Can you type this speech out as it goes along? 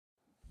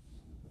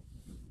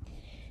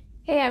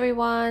Hey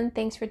everyone,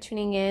 thanks for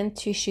tuning in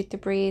to Shoot the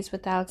Breeze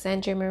with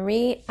Alexandra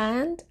Marie,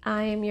 and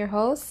I am your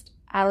host,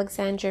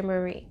 Alexandra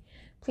Marie.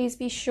 Please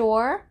be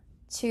sure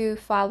to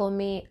follow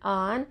me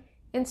on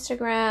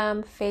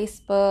Instagram,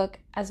 Facebook,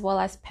 as well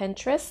as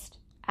Pinterest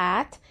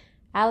at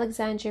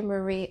Alexandra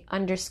Marie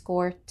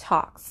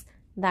 _talks.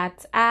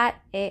 That's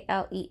at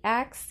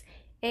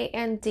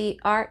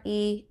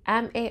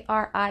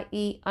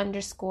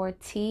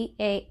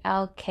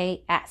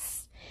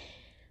ALEXANDREMARIE_TALKS.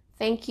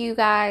 Thank you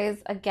guys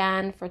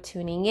again for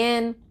tuning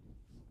in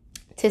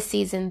to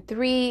season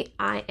 3.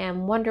 I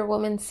am Wonder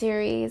Woman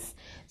series.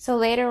 So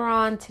later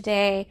on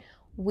today,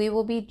 we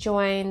will be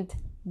joined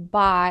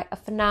by a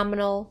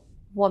phenomenal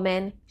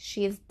woman.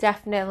 She is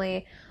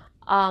definitely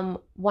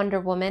Wonder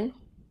Woman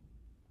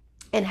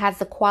and has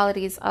the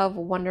qualities of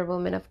Wonder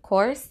Woman, of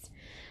course.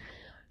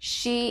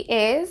 She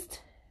is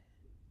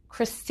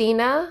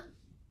Christina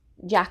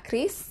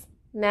Jacris.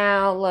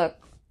 Now, look,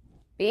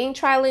 being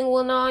trilingual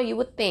and all, you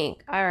would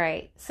think, all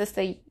right,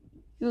 sister,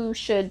 you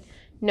should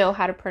know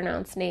how to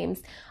pronounce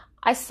names.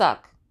 I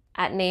suck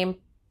at name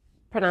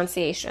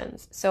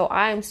pronunciations. So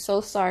I'm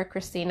so sorry,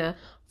 Christina,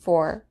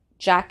 for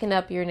jacking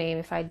up your name.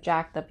 If I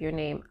jacked up your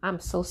name, I'm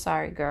so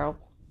sorry, girl.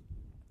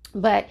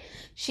 But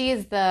she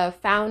is the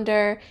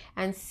founder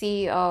and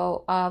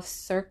CEO of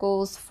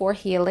Circles for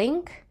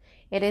Healing.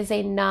 It is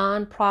a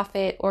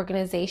non-profit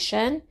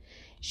organization.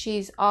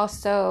 She's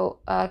also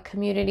a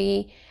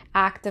community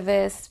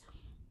activist,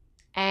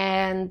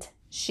 and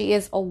she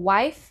is a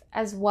wife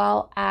as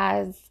well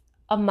as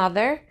a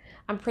mother.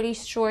 I'm pretty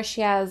sure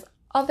she has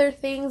other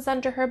things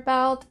under her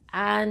belt,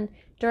 and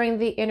during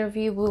the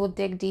interview, we will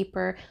dig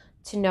deeper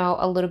to know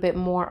a little bit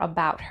more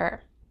about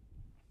her.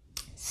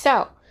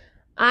 So,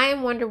 I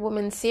am Wonder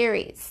Woman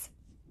series.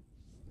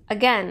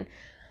 Again,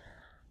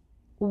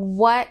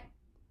 what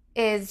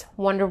is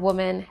Wonder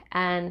Woman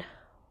and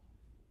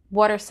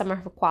what are some of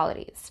her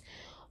qualities?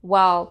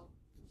 Well,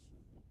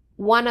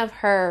 one of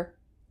her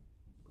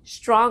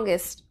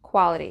strongest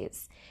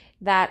qualities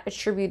that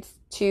attributes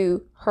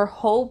to her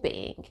whole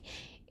being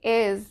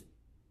is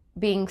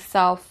being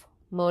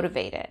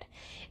self-motivated.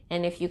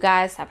 And if you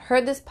guys have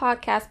heard this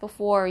podcast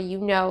before, you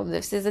know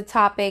this is a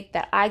topic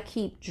that I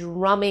keep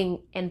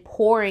drumming and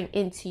pouring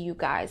into you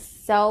guys.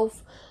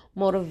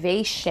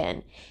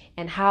 Self-motivation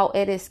and how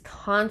it is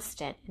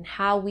constant and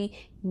how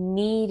we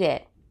need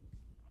it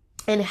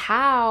and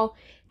how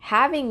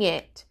having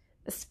it,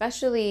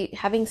 especially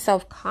having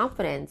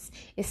self-confidence,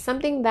 is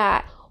something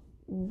that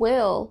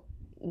will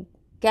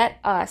get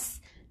us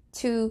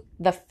to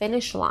the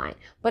finish line.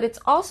 But it's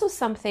also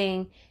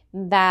something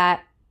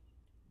that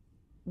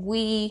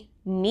we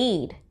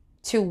need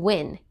to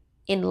win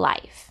in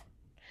life.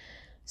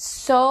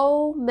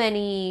 So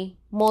many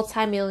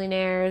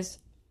multimillionaires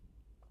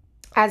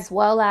as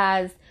well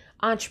as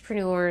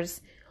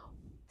entrepreneurs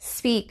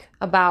speak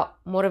about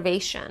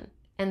motivation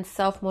and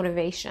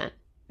self-motivation,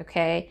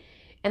 okay?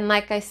 And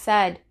like I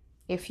said,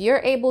 if you're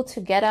able to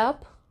get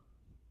up,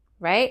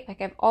 right? Like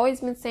I've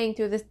always been saying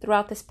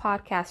throughout this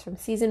podcast from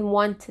season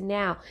 1 to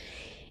now,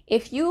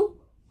 if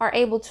you are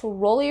able to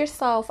roll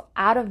yourself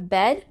out of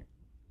bed,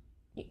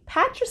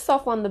 pat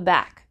yourself on the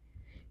back,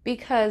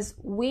 because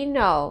we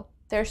know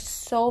there's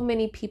so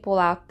many people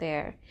out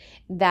there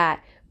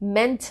that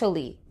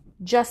mentally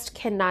just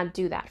cannot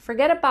do that.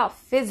 Forget about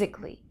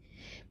physically,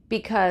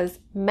 because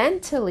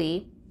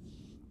mentally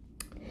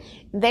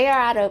they are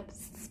at a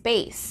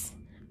space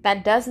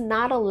that does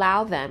not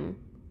allow them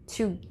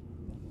to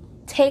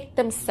pick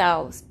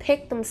themselves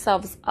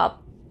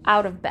up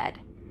out of bed,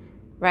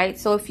 right?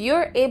 So if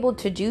you're able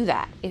to do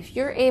that, if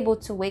you're able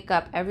to wake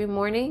up every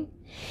morning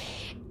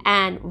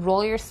and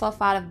roll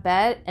yourself out of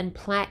bed and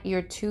plant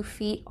your 2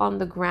 feet on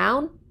the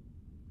ground,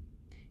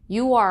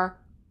 you are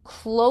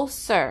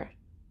closer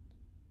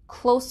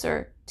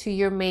to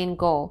your main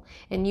goal.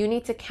 And you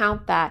need to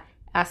count that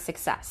as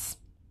success,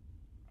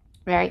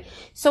 right?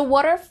 So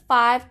what are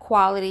 5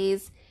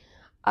 qualities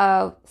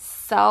of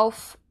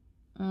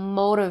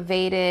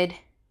self-motivated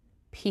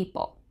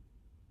people?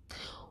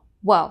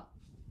 Well,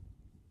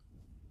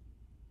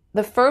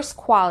 the first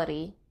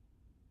quality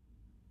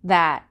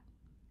that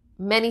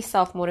many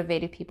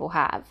self-motivated people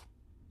have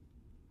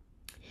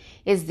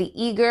is the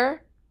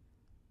eager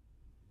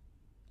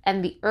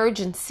and the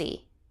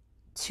urgency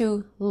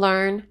to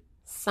learn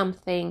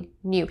something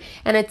new.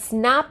 And it's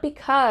not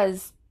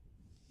because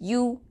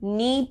you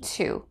need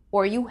to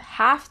or you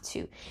have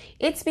to.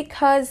 It's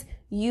because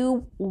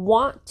you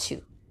want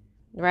to,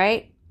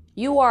 right?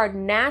 You are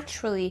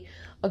naturally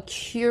a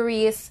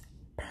curious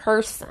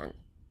person.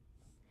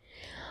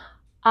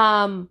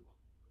 If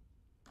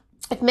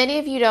many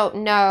of you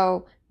don't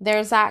know,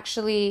 there's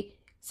actually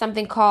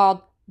something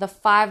called the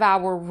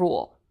 5-hour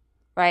rule,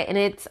 right? And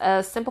it's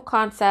a simple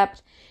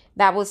concept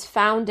that was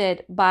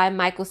founded by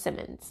Michael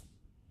Simmons.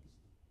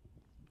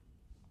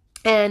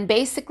 And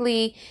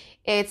basically,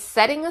 it's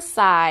setting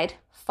aside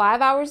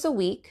 5 hours a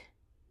week,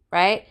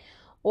 right?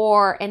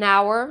 Or an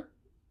hour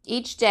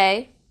each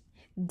day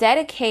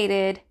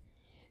dedicated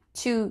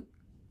to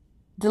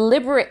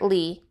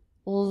deliberately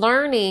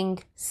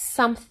learning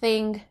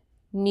something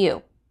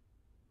new.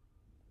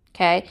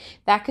 Okay,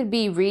 that could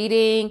be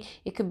reading,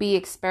 it could be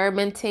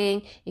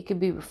experimenting, it could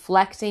be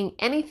reflecting,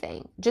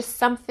 anything, just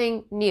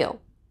something new.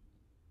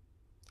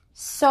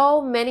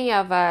 So many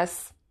of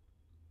us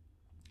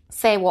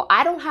say, well,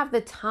 I don't have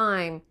the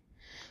time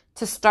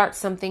to start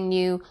something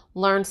new,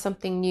 learn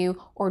something new,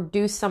 or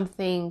do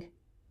something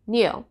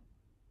new.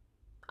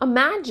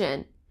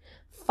 Imagine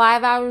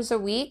 5 hours a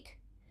week,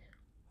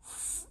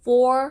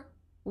 4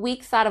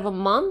 weeks out of a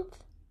month,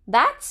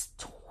 that's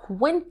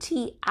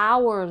 20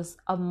 hours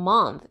a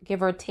month,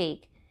 give or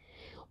take,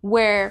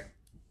 where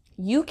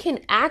you can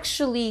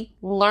actually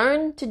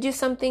learn to do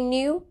something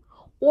new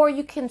or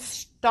you can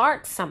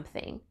start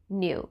something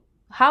new.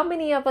 How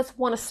many of us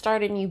want to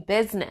start a new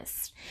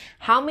business?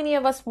 How many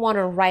of us want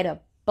to write a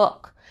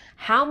book?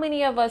 How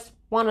many of us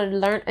want to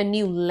learn a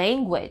new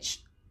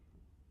language?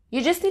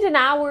 You just need an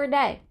hour a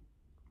day,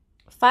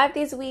 5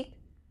 days a week,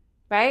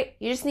 right?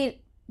 You just need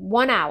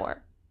 1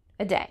 hour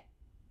a day.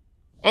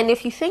 And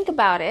if you think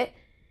about it,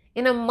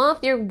 in a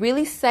month, you're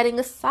really setting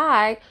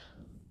aside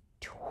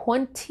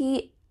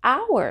 20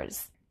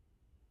 hours.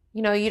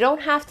 You know, you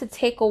don't have to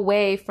take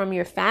away from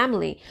your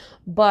family,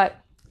 but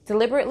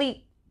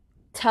deliberately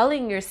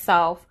telling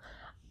yourself,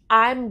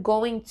 I'm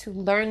going to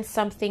learn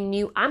something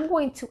new. I'm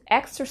going to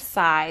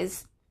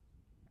exercise,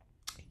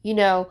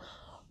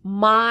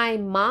 my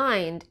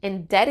mind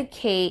and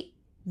dedicate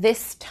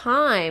this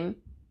time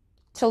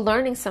to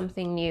learning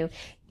something new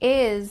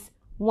is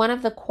one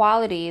of the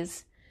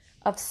qualities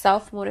of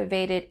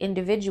self-motivated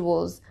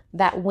individuals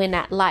that win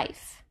at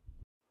life.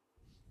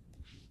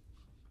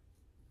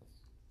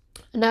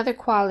 Another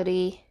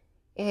quality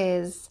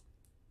is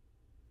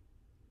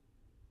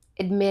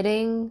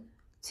admitting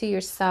to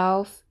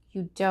yourself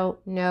you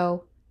don't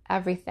know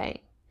everything.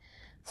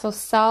 So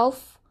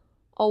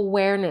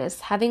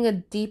self-awareness, having a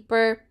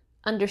deeper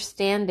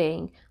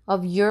understanding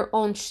of your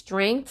own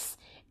strengths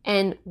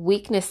and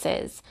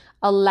weaknesses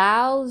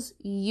allows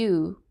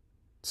you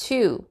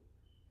to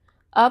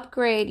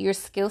upgrade your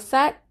skill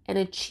set and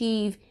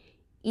achieve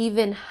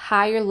even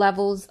higher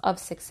levels of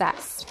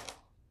success.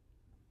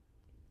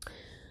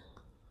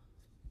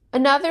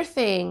 Another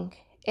thing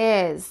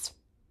is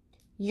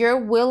you're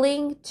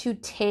willing to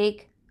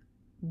take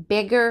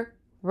bigger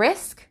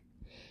risk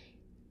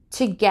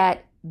to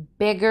get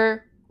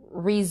bigger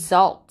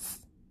results.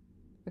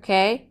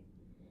 Okay?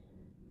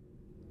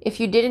 If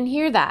you didn't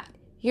hear that,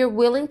 you're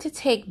willing to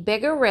take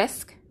bigger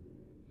risk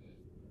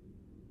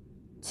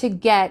to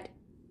get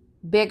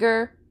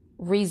bigger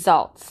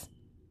results.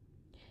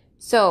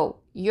 So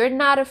you're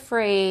not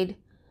afraid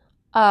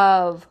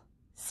of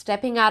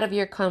stepping out of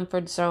your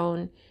comfort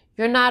zone.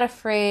 You're not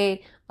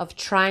afraid of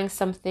trying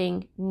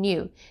something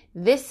new.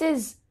 This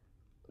is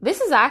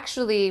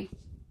actually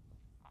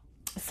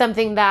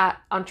something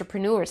that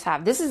entrepreneurs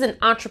have. This is an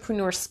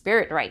entrepreneur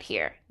spirit right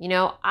here.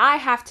 I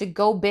have to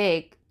go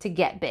big to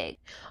get big.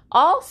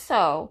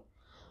 Also,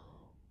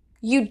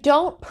 you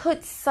don't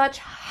put such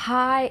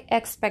high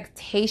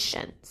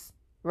expectations,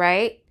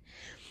 right?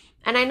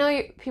 And I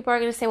know people are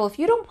going to say, well, if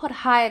you don't put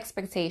high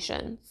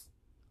expectations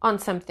on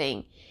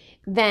something,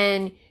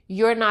 then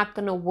you're not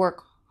going to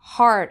work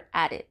hard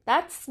at it.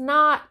 That's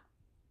not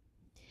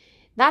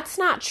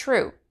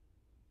true,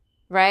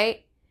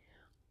 right?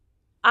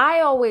 I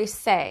always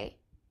say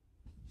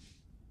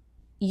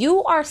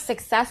you are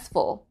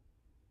successful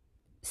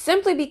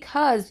simply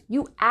because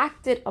you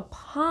acted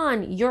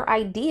upon your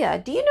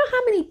idea. Do you know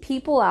how many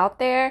people out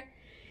there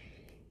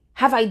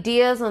have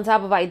ideas on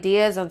top of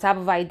ideas on top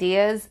of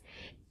ideas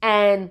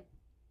and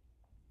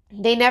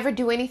they never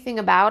do anything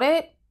about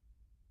it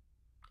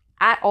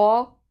at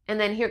all? And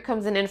then here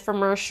comes an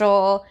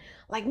infomercial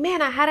like,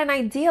 man, I had an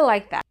idea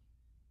like that.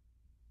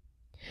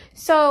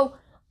 So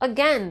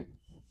again,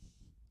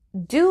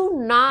 do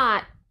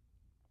not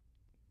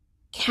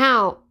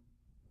count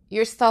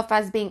yourself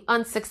as being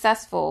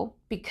unsuccessful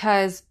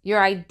because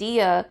your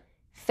idea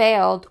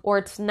failed or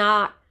it's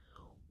not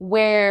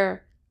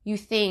where you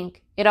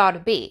think it ought to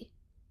be.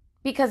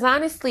 Because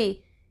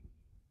honestly,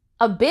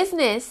 a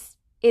business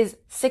is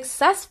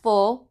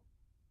successful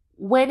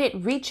when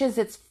it reaches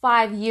its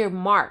 5-year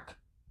mark.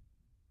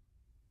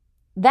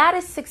 That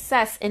is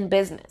success in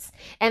business.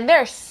 And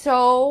there are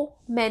so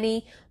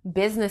many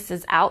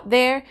businesses out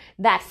there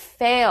that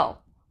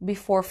fail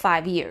before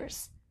 5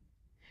 years.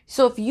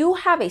 So if you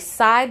have a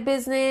side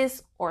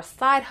business or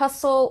side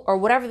hustle or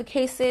whatever the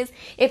case is,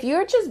 if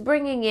you're just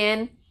bringing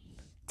in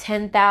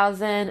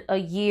 $10,000 a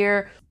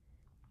year,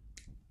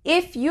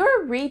 if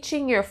you're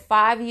reaching your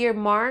 5-year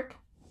mark,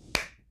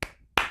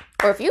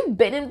 or if you've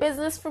been in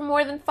business for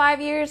more than 5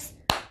 years,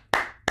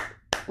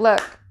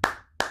 look,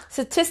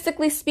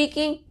 statistically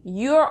speaking,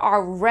 you're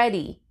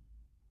already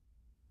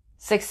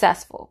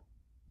successful.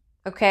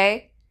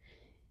 Okay?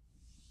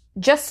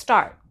 Just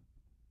start.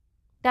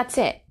 That's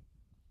it.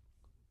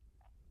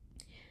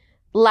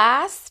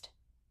 Last,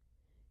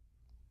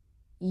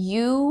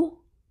 you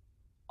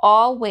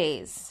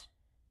always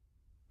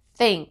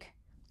think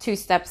 2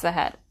 steps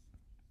ahead.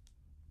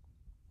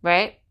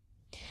 Right?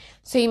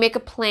 So you make a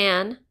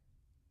plan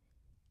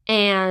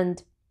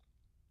and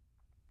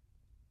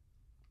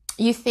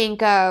you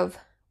think of,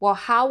 well,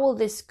 how will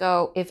this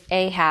go if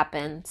A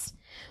happens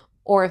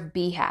or if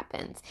B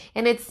happens?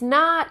 And it's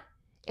not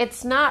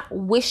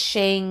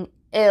wishing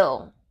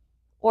ill,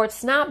 or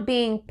it's not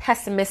being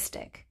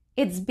pessimistic.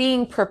 It's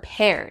being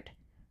prepared,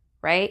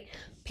 right?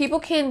 People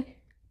can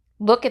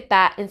look at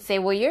that and say,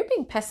 well, you're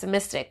being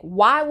pessimistic.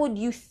 Why would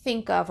you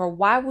think of, or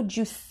why would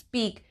you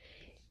speak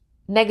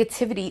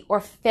negativity or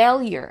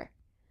failure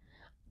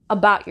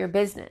about your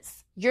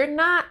business? You're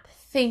not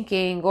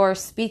thinking or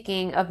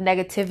speaking of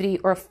negativity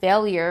or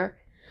failure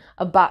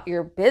about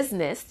your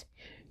business.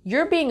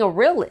 You're being a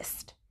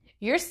realist.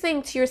 You're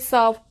saying to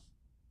yourself,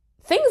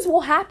 things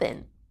will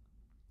happen.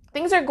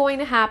 Things are going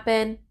to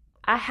happen.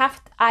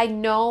 I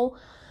know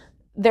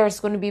there's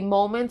going to be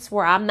moments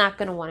where I'm not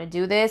going to want to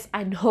do this.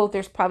 I know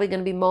there's probably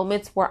going to be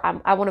moments where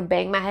I want to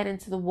bang my head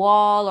into the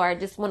wall, or I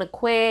just want to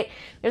quit.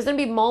 There's going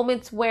to be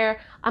moments where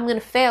I'm going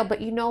to fail.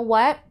 But you know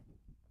what?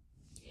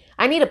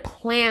 I need a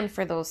plan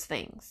for those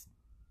things.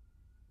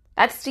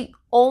 That's the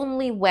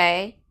only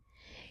way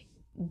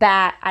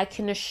that I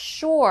can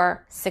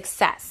assure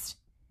success.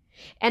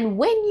 And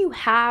when you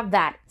have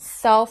that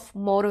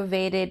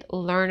self-motivated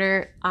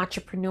learner,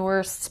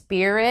 entrepreneur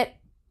spirit,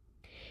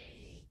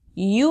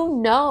 you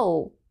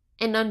know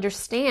and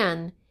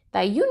understand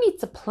that you need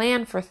to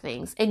plan for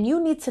things. And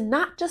you need to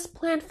not just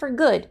plan for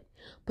good,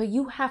 but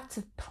you have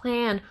to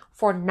plan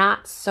for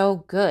not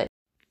so good.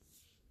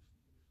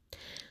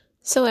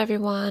 So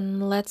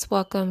everyone, let's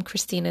welcome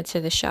Christina to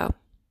the show.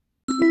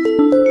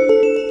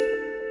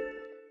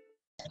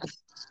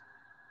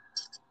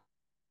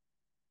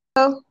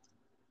 Hello.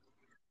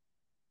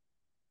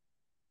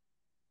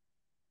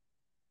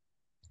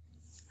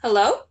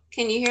 Hello,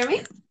 can you hear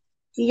me?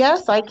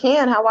 Yes, I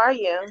can. How are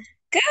you?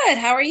 Good,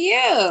 how are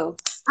you?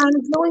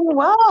 I'm doing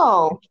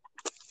well.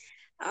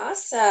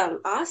 Awesome.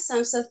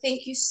 So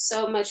thank you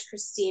so much,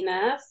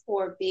 Christina,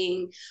 for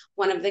being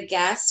one of the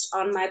guests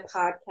on my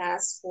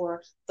podcast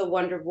for the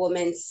Wonder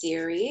Woman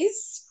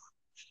series.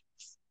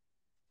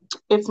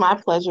 It's my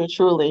pleasure,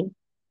 truly.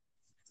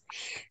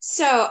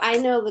 So I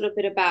know a little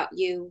bit about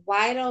you.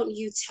 Why don't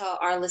you tell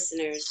our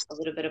listeners a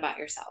little bit about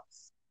yourself?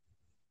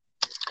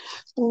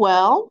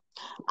 Well,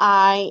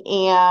 I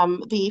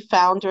am the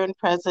founder and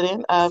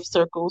president of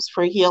Circles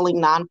for Healing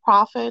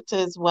nonprofit,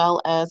 as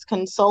well as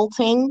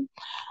consulting.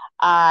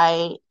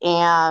 I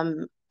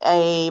am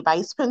a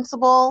vice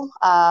principal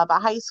of a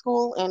high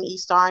school in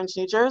East Orange,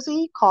 New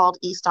Jersey, called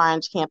East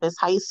Orange Campus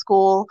High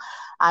School.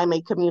 I'm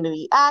a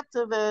community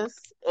activist,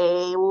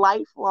 a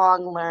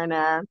lifelong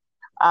learner,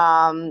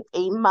 a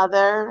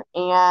mother,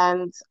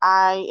 and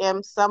I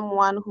am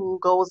someone who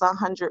goes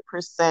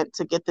 100%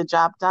 to get the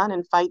job done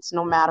and fights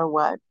no matter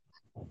what.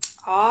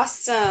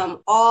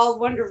 Awesome. All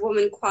Wonder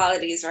Woman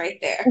qualities right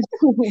there.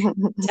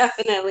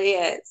 Definitely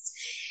is.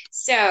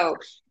 So,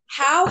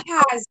 how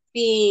has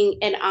being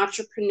an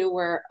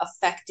entrepreneur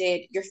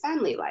affected your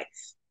family life?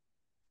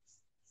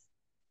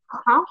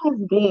 How has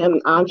being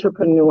an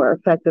entrepreneur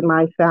affected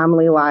my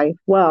family life?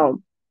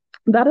 Well,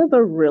 that is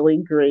a really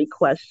great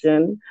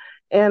question.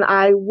 And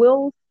I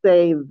will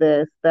say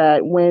this,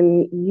 that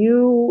when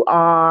you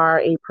are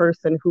a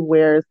person who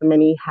wears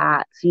many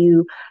hats,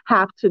 you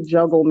have to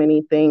juggle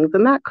many things.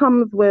 And that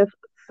comes with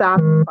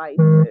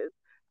sacrifices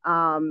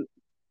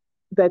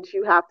that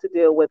you have to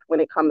deal with when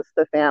it comes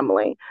to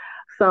family.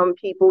 Some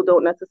people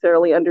don't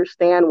necessarily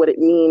understand what it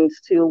means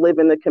to live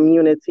in the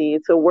community,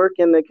 to work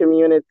in the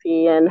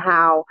community, and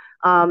how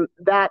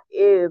that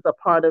is a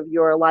part of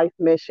your life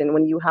mission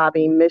when you have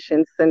a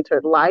mission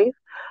centered life.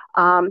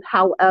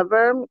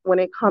 However, when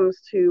it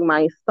comes to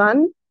my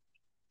son,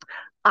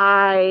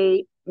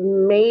 I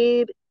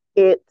made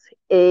it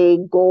a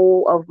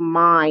goal of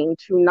mine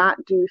to not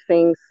do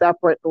things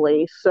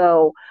separately.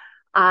 So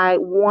I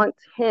want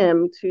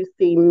him to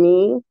see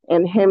me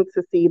and him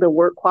to see the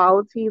work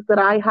qualities that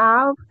I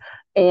have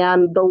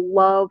and the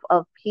love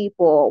of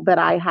people that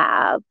I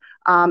have,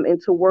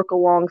 and to work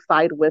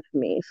alongside with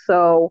me.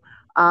 So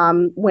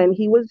when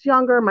he was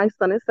younger, my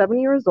son is 7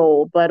 years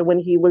old, but when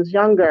he was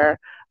younger,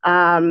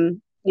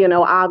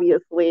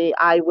 obviously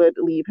I would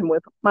leave him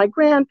with my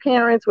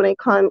grandparents when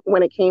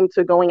it came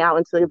to going out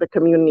into the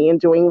community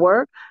and doing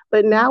work.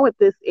 But now at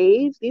this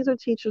age, these are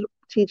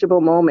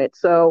teachable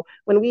moments. So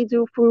when we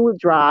do food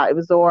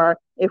drives, or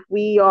if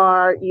we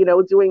are,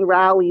 doing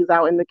rallies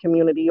out in the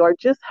community, or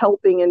just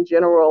helping in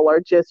general, or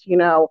just,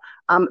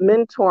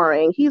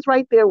 mentoring, he's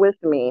right there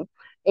with me.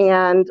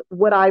 And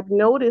what I've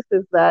noticed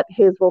is that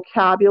his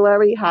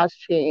vocabulary has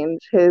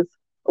changed. His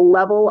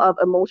level of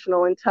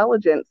emotional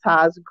intelligence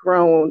has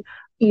grown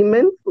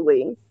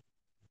immensely.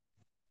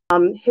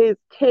 His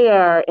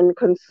care and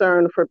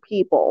concern for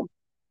people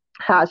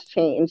has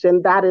changed.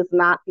 And that is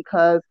not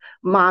because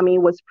mommy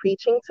was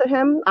preaching to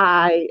him.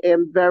 I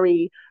am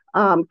very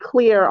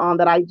clear on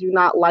that. I do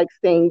not like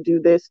saying,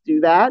 do this, do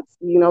that.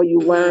 You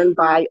learn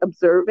by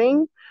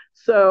observing.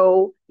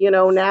 So,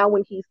 now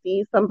when he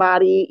sees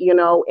somebody,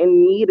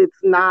 in need, it's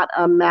not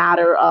a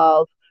matter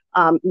of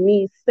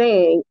me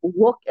saying,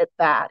 look at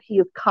that. He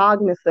is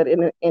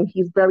cognizant and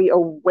he's very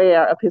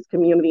aware of his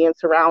community and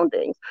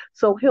surroundings.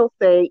 So he'll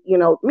say,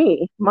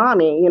 me,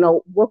 mommy,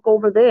 look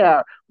over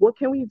there. What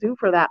can we do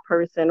for that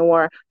person?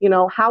 Or,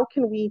 how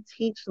can we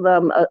teach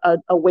them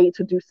a way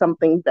to do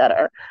something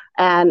better?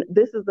 And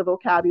this is the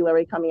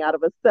vocabulary coming out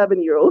of a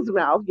 7-year-old's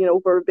mouth,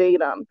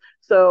 verbatim.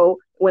 So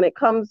when it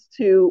comes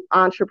to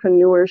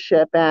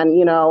entrepreneurship and,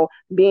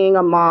 being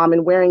a mom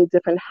and wearing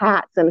different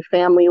hats and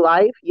family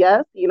life,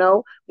 yes,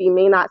 we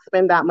may not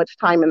spend that much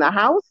time in the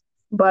house,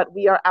 but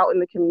we are out in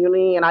the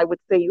community. And I would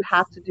say you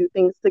have to do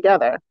things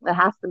together. It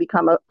has to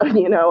become a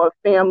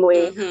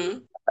family, Mm-hmm.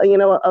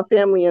 a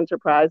family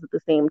enterprise at the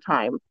same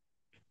time.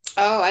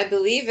 Oh, I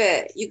believe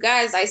it. You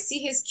guys, I see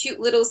his cute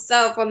little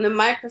self on the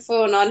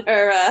microphone on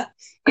her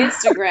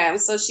Instagram.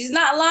 So she's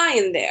not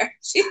lying there.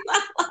 She's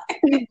not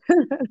lying.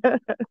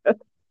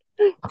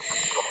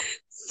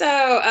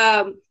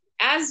 So,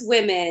 as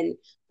women,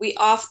 we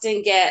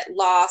often get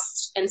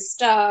lost and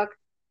stuck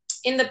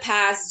in the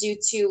past due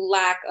to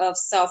lack of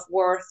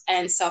self-worth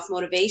and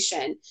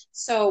self-motivation.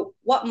 So,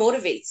 what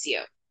motivates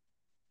you?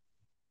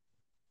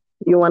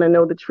 You want to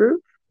know the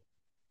truth?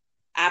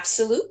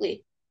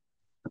 Absolutely.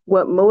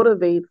 What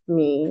motivates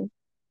me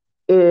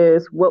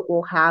is what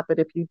will happen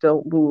if you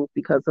don't move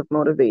because of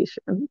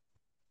motivation.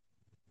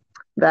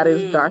 That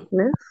is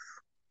darkness.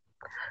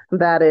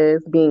 That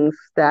is being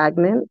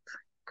stagnant.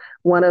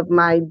 One of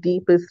my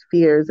deepest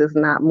fears is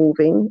not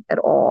moving at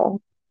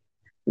all,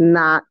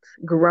 not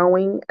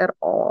growing at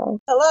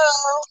all. Hello.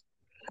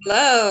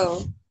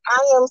 Hello.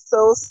 I am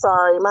so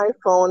sorry. My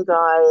phone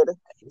died.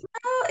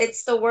 Oh,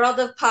 it's the world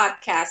of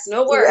podcasts.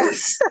 No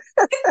worries.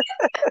 Yes.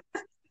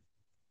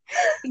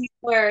 No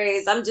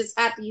worries. I'm just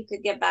happy you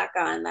could get back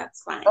on.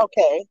 That's fine.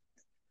 Okay.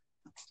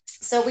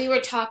 So we were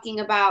talking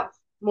about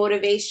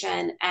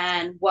motivation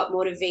and what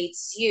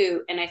motivates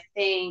you. And I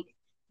think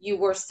you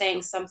were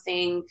saying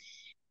something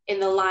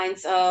in the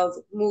lines of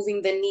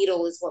moving the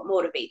needle is what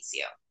motivates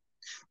you.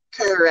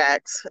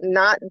 Correct.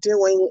 Not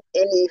doing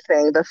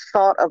anything, the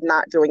thought of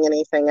not doing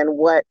anything, and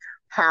what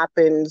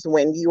happens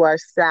when you are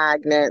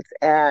stagnant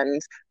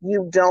and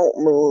you don't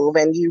move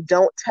and you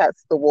don't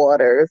test the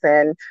waters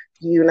and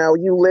you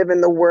live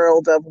in the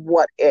world of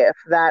what if.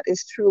 That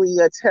is truly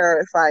a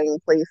terrifying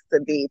place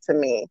to be to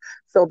me.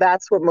 So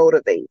that's what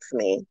motivates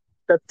me,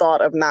 the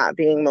thought of not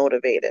being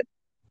motivated.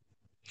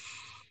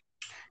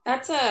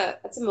 That's a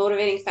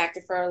motivating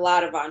factor for a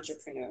lot of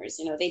entrepreneurs.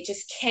 They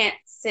just can't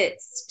sit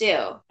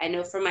still. I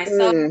know for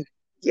myself,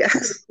 yes. It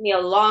takes me a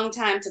long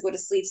time to go to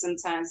sleep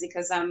sometimes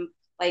because I'm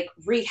like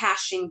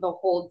rehashing the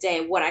whole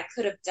day, what I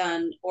could have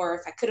done, or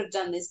if I could have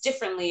done this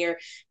differently, or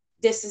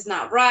this is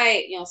not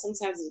right.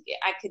 Sometimes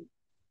I could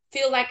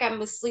feel like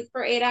I'm asleep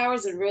for 8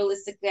 hours, and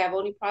realistically, I've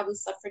only probably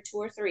slept for 2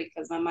 or 3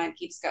 because my mind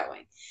keeps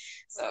going.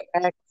 So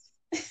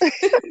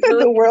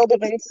the world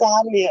of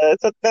insomnia is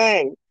a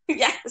thing.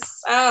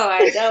 Yes. Oh,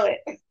 I know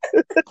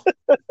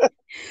it.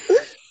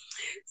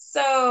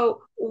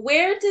 So,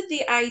 where did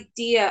the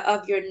idea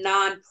of your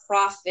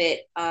nonprofit,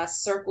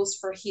 Circles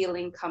for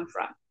Healing, come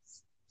from?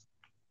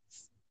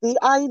 The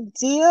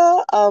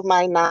idea of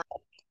my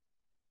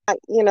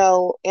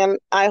and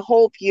I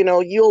hope,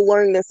 you'll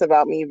learn this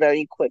about me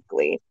very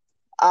quickly.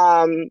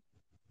 I'm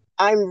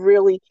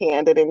really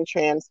candid and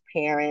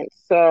transparent.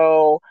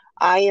 So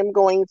I am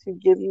going to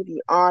give you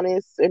the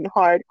honest and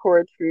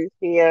hardcore truth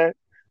here.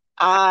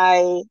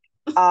 I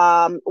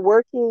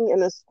working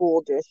in a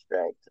school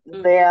district,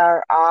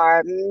 there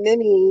are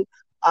many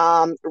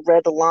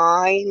red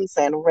lines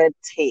and red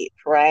tape,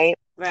 right?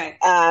 Right.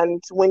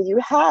 And when you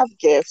have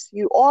gifts,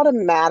 you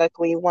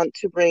automatically want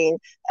to bring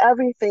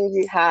everything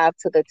you have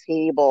to the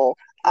table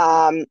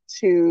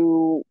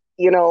to,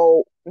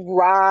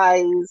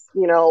 rise,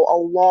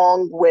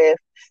 along with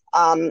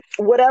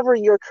whatever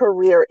your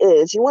career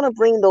is. You want to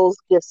bring those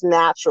gifts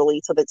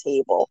naturally to the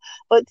table.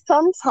 But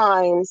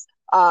sometimes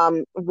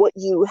what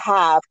you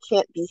have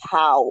can't be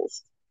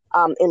housed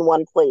in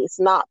one place,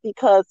 not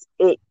because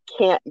it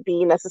can't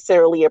be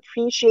necessarily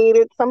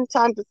appreciated.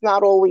 Sometimes it's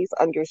not always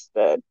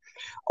understood,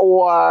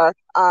 or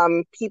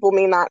people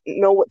may not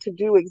know what to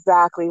do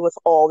exactly with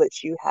all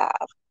that you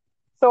have.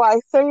 So I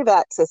say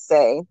that to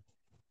say,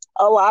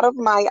 a lot of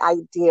my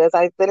ideas,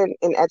 I've been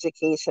in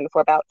education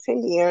for about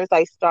 10 years.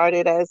 I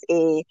started as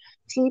a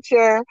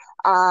teacher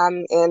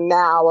and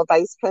now a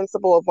vice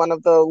principal of one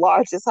of the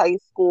largest high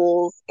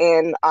schools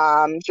in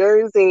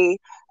Jersey.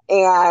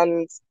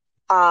 And,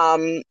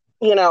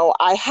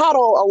 I had a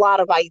lot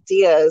of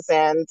ideas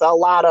and a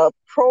lot of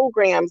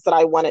programs that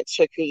I wanted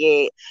to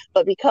create.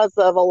 But because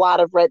of a lot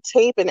of red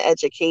tape in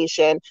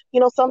education,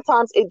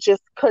 sometimes it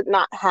just could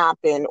not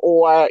happen,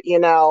 or,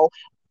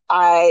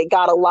 I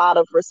got a lot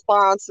of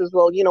responses.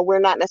 Well, we're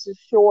not necessarily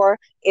sure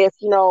if,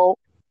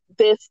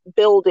 this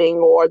building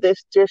or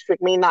this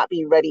district may not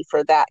be ready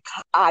for that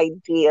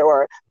idea,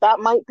 or that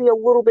might be a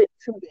little bit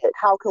too big.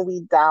 How can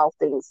we dial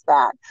things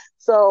back?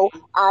 So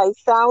I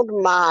found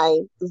my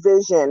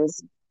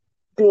visions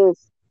being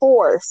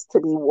forced to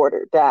be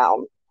watered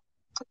down.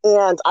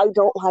 and I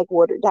don't like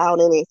watered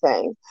down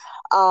anything.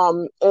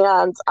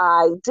 And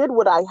I did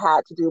what I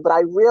had to do, but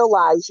I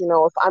realized,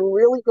 if I'm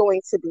really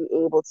going to be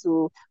able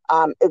to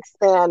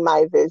expand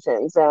my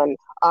visions and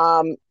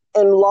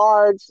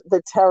enlarge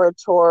the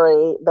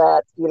territory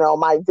that,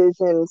 my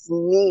visions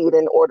need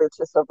in order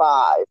to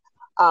survive,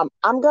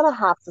 I'm going to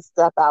have to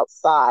step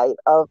outside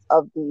of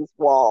these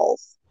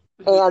walls.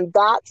 Mhm. And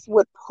that's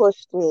what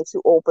pushed me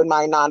to open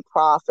my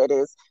nonprofit,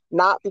 is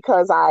not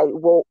because I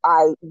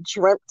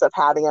dreamt of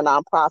having a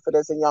nonprofit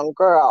as a young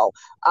girl,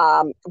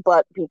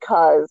 but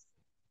because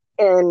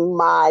in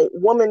my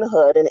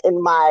womanhood and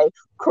in my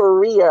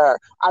career,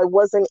 I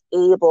wasn't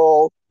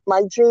able,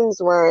 my dreams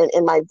weren't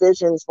and my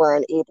visions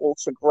weren't able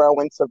to grow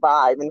and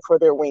survive and for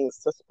their wings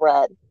to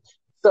spread.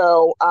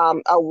 So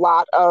a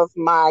lot of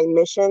my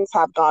missions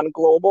have gone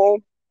global,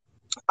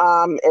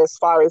 as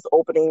far as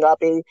opening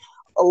up a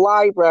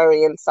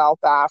library in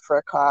South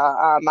Africa.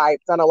 I've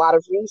done a lot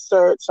of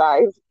research.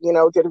 I've,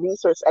 did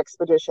research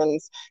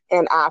expeditions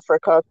in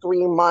Africa,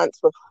 3 months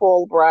with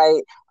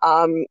Fulbright,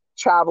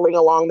 traveling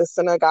along the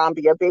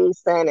Senegambia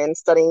Basin and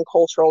studying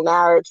cultural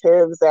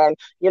narratives, and,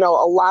 a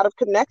lot of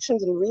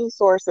connections and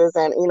resources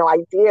and,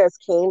 ideas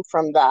came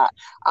from that.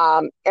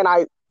 And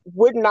I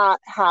would not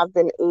have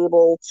been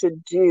able to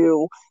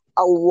do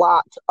a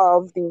lot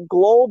of the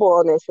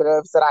global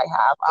initiatives that I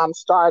have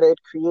started,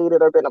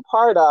 created, or been a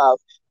part of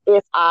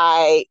if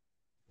I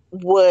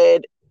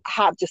would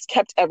have just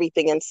kept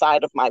everything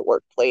inside of my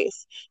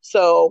workplace.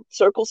 So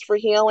Circles for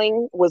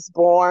Healing was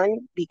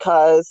born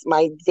because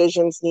my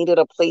visions needed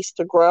a place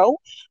to grow,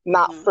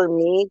 not Mhm. for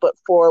me, but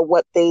for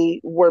what they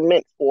were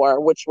meant for,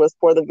 which was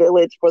for the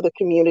village, for the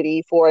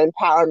community, for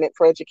empowerment,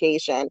 for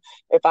education.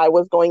 If I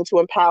was going to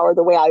empower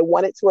the way I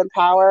wanted to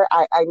empower,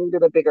 I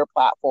needed a bigger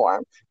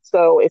platform.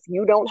 So if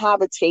you don't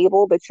have a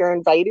table that you're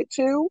invited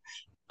to,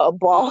 a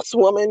boss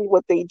woman,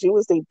 what they do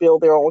is they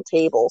build their own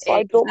table. So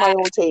I built my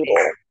own Exactly.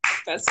 table.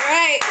 That's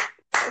right.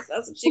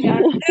 That's what you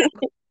got.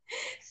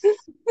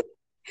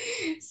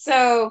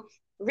 So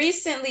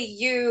recently,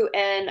 you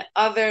and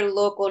other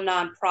local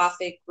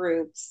nonprofit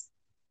groups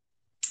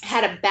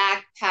had a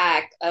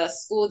backpack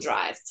school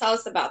drive. Tell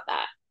us about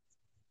that.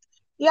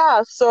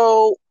 Yeah,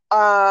 so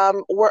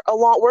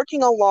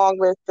working along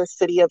with the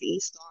city of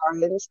East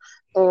Orange,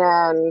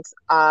 and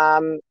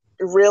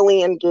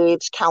really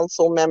engaged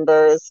council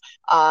members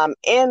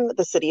in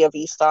the city of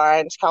East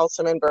Orange,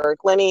 Councilman Berg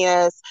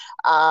Linnaeus,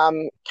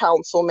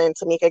 Councilman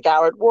Tamika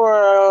Goward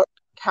Ward,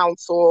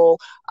 Council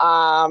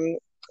um,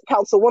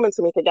 Councilwoman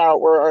Tamika Goward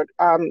Ward,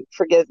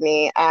 forgive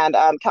me, and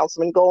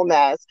Councilman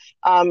Gomez.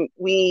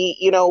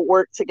 We,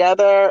 work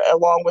together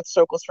along with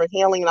Circles for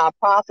Healing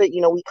nonprofit.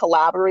 We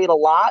collaborate a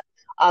lot.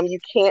 You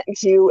can't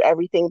do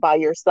everything by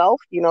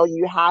yourself.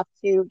 You have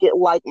to get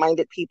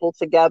like-minded people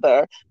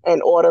together in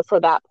order for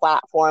that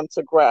platform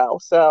to grow.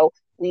 So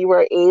we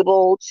were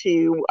able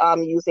to,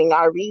 using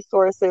our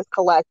resources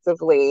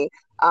collectively,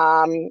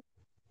 um,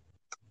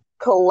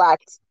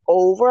 collect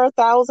over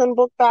 1,000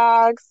 book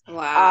bags,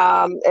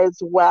 Wow. as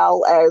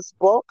well as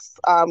books.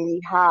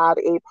 We had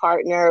a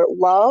partner,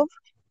 Love,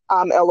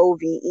 Love,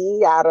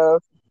 out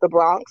of the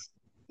Bronx,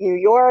 New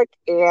York,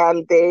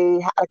 and they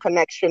had a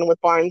connection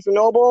with Barnes and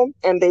Noble,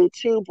 and they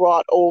too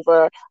brought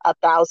over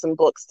 1,000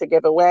 books to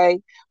give away.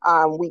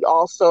 We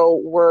also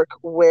work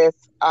with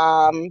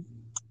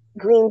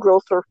Green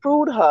Grocer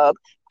Food Hub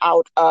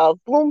out of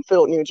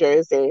Bloomfield, New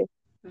Jersey,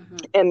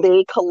 Mhm. and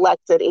they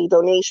collected a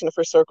donation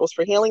for Circles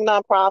for Healing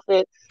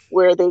nonprofit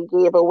where they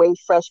gave away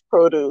fresh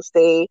produce.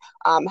 They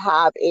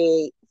have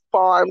a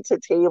farm to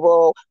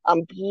table,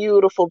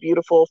 beautiful,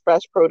 beautiful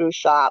fresh produce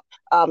shop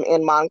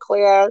in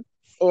Montclair.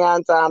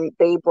 And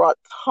they brought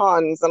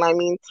tons, and I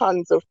mean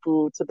tons of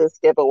food to this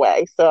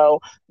giveaway. So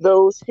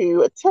those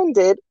who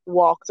attended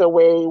walked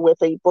away with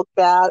a book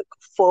bag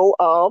full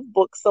of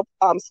books,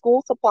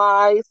 school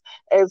supplies,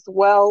 as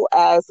well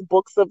as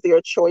books of their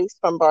choice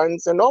from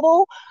Barnes and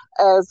Noble,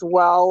 as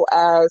well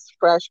as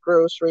fresh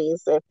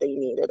groceries if they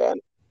needed it.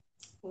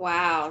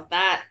 Wow,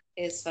 that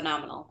is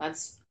phenomenal.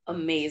 That's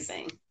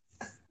amazing.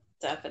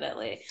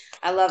 Definitely.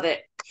 I love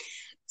it.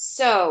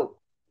 So,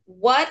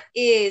 what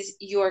is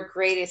your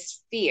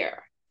greatest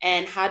fear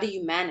and how do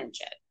you manage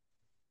it?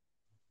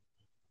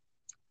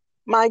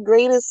 My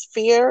greatest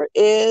fear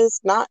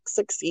is not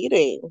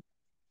succeeding.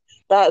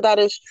 That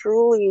is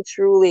truly,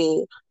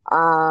 truly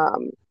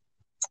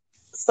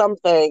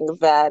something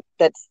that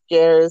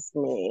scares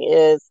me,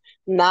 is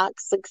not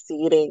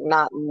succeeding,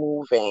 not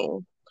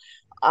moving.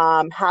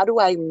 How do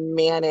I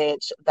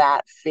manage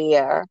that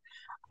fear?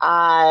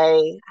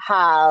 I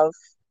have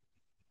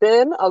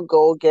been a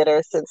go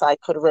getter since I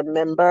could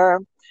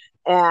remember.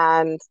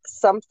 And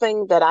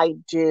something that I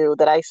do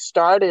that I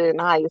started in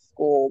high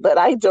school that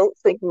I don't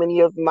think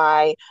many of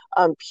my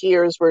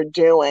peers were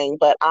doing,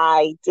 but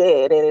I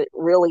did. And it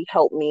really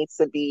helped me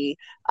to be,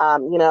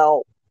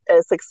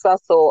 as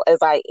successful as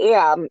I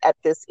am at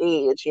this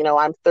age.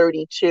 I'm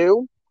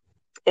 32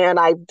 and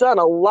I've done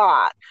a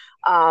lot.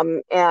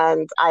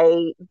 And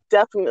I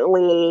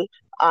definitely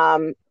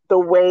the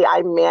way I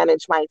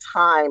manage my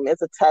time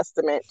is a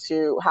testament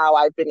to how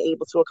I've been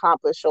able to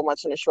accomplish so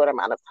much in a short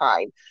amount of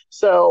time.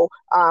 So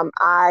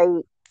I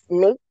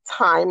make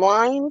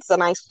timelines,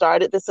 and I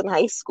started this in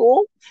high school.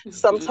 Mhm.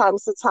 Sometimes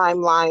the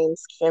timelines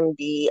can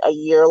be a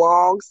year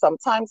long,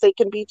 sometimes they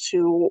can be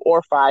 2 or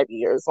 5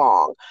 years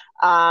long.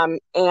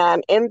 And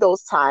in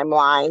those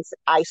timelines,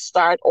 I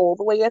start all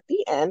the way at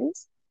the end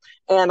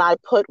and I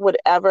put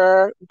whatever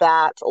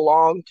that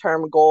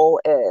long-term goal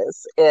is.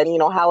 And,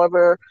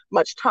 however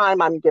much time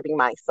I'm giving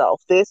myself,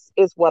 this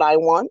is what I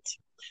want.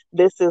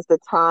 This is the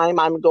time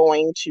I'm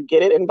going to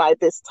get it. And by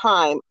this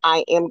time, I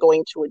am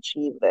going to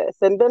achieve this.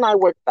 And then I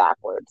work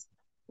backwards.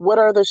 What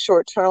are the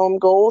short-term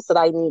goals that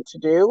I need to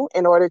do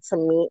in order to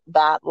meet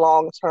that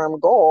long-term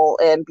goal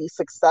and be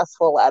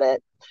successful at it?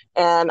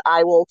 And I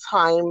will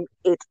time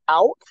it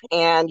out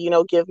and,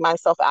 give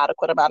myself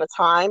adequate amount of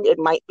time. It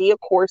might be a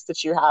course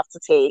that you have to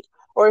take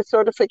or a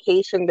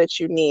certification that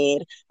you need.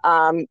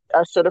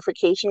 A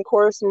certification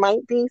course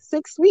might be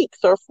 6 weeks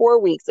or 4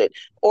 weeks,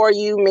 or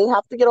you may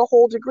have to get a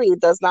whole degree.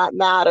 It does not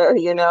matter,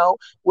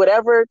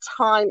 whatever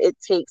time it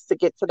takes to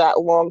get to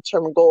that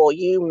long-term goal,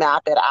 you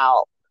map it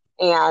out.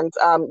 And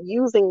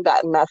using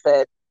that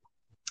method,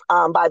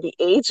 by the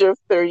age of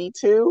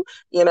 32,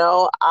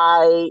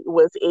 I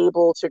was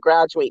able to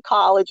graduate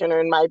college and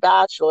earn my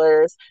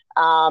bachelor's.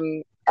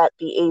 At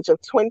the age of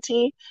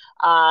 20,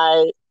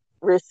 I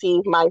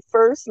received my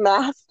first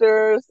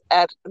master's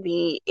at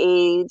the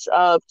age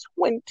of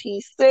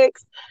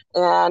 26,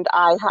 and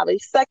I have a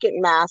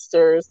second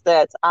master's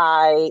that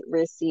I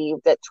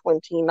received at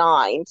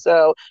 29.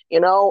 So,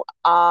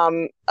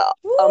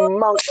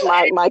 amongst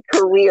my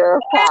career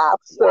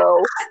path.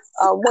 So,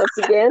 once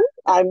again,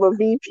 I'm a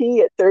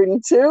VP at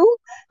 32,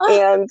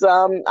 and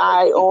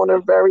I own a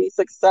very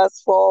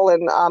successful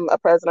and a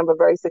president of a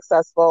very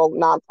successful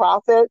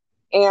nonprofit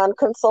and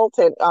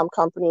consultant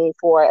company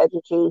for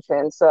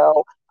education.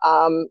 So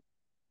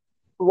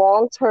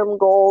long-term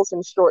goals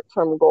and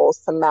short-term goals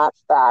to match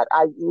that.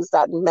 I use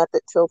that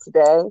method till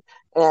today,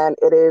 and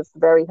it is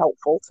very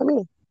helpful to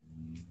me.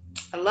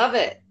 I love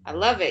it. I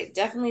love it.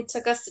 Definitely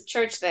took us to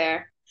church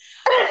there.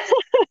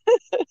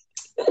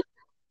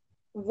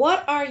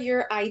 What are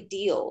your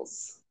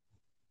ideals?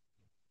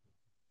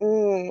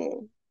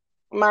 Mm,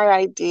 my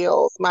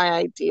ideals.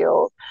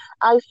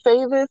 I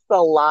say this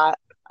a lot,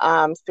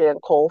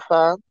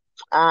 Sankofa,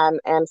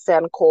 and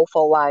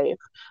Sankofa life.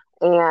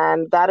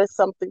 And that is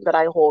something that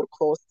I hold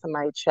close to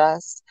my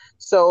chest.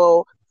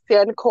 So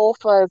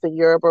Sankofa is a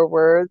Yoruba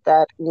word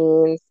that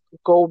means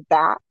go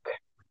back,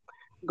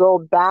 go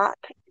back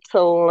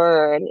to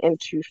learn and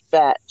to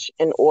fetch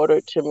in order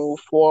to move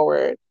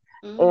forward.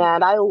 Mm,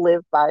 And I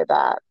live by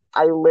that.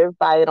 I live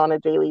by it on a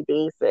daily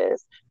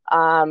basis.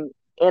 Um,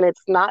 and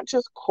it's not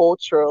just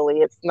culturally,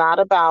 it's not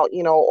about,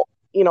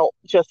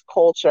 just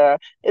culture.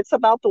 It's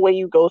about the way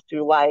you go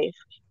through life.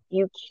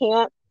 You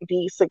can't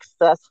be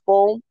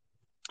successful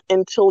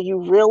until you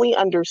really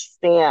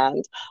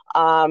understand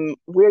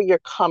where you're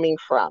coming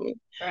from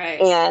right.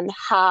 and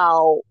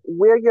how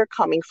where you're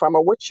coming from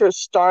or what your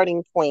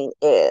starting point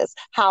is,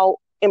 how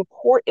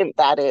important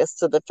that is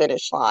to the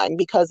finish line.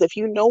 Because if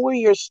you know where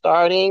you're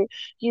starting,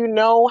 you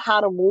know how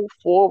to move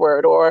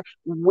forward or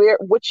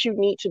what you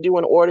need to do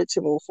in order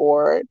to move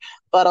forward.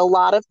 But a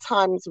lot of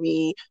times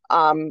we're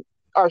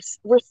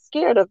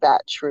scared of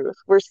that truth.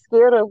 We're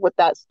scared of what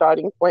that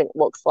starting point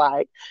looks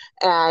like.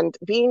 And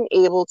being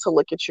able to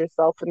look at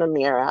yourself in the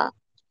mirror,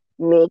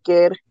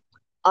 naked,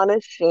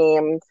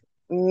 unashamed,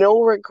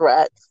 no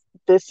regrets.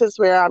 This is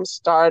where I'm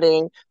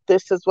starting.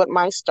 This is what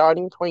my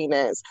starting point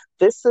is.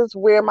 This is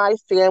where my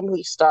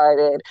family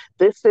started.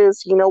 This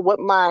is, what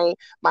my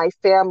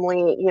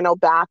family,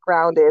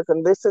 background is.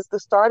 And this is the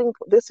starting,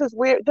 this is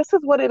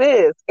what it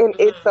is. And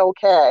it's Mhm.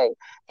 okay.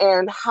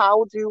 And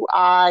how do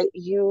I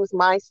use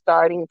my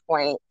starting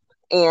point?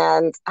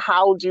 And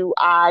how do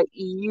I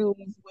use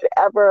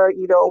whatever,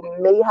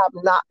 may have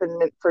not been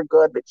meant for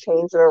good, but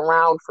change it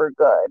around for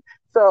good?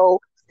 So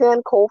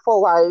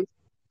Sankofa life,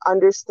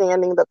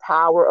 understanding the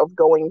power of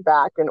going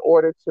back in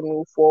order to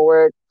move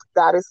forward,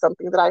 that is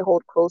something that I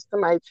hold close to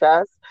my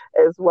chest,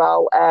 as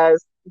well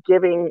as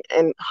giving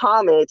and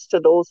homage to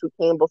those who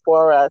came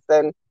before us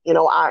and,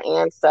 our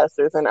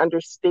ancestors, and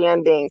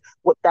understanding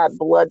what that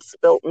blood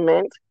spilt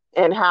meant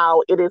and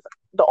how it is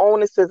the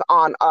onus is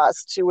on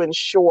us to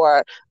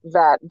ensure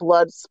that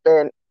blood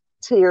spent,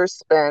 tears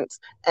spent,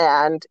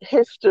 and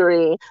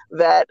history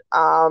that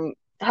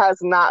has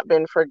not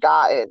been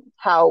forgotten,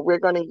 how we're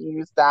going to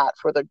use that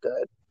for the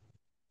good.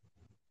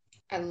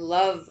 I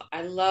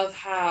love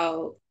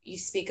how you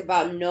speak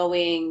about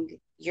knowing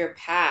your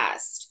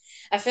past.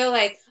 I feel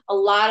like a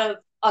lot of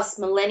us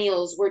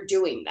millennials, we're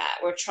doing that.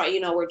 We're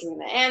trying, we're doing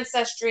the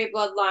ancestry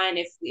bloodline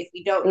if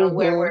we don't know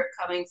where Mm-hmm. we're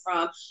coming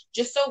from,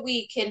 just so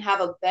we can have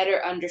a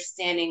better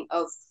understanding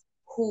of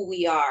who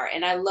we are.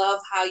 And I love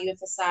how you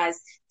emphasize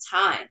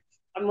time.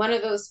 I'm one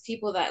of those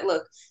people that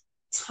look,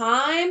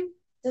 time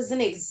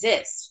doesn't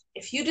exist.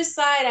 If you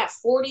decide at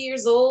 40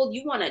 years old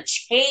you want to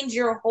change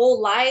your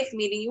whole life,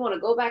 meaning you want to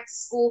go back to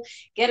school,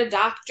 get a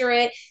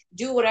doctorate,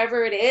 do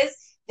whatever it is,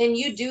 then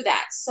you do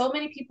that. So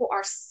many people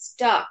are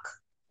stuck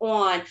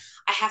on,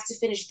 I have to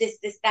finish this,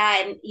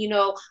 that. And,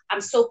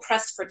 I'm so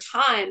pressed for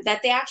time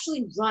that they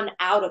actually run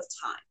out of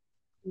time.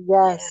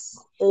 Yes,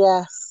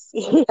 yes,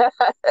 yes,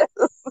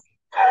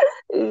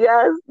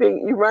 yes.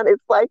 You run,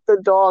 it's like the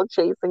dog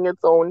chasing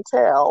its own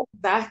tail.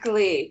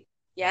 Exactly.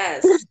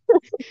 Yes.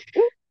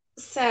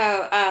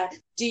 So,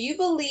 do you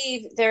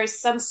believe there's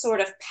some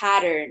sort of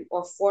pattern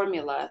or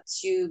formula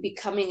to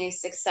becoming a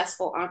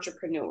successful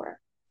entrepreneur?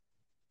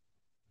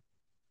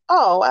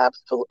 Oh,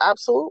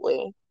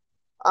 absolutely.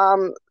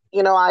 Um,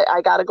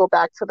 I got to go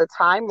back to the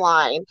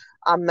timeline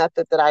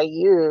method that I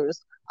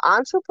use.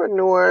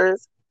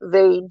 Entrepreneurs,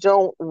 they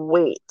don't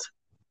wait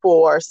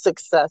for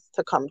success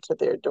to come to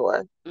their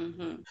door.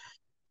 Mm-hmm.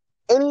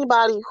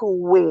 Anybody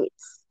who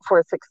waits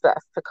for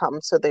success to come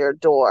to their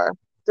door,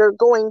 they're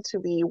going to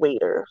be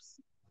waiters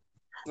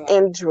Right.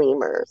 and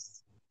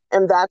dreamers.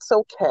 And that's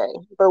okay.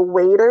 The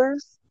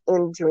waiters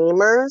and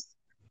dreamers,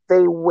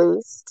 they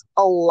waste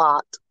a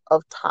lot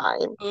of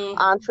time. Mm-hmm.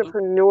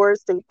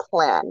 Entrepreneurs, they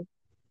plan.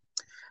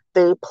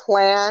 They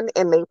plan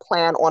and they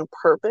plan on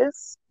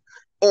purpose,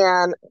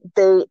 and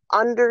they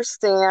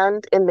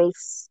understand and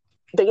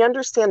they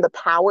understand the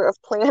power of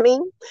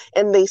planning,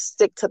 and they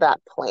stick to that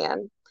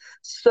plan.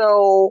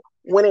 So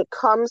when it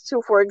comes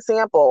to, for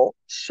example,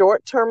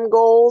 short-term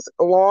goals,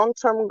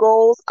 long-term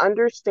goals,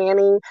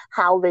 understanding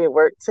how they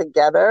work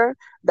together,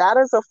 that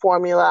is a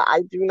formula.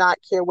 I do not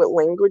care what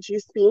language you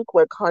speak,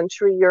 what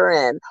country you're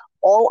in.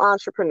 All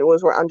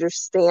entrepreneurs will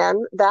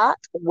understand that,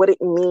 what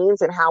it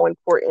means and how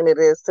important it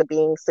is to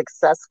being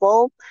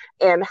successful,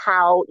 and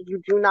how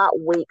you do not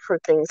wait for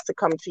things to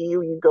come to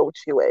you. You go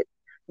to it.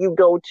 You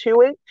go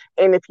to it.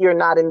 And if you're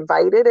not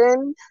invited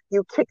in,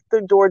 you kick the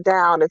door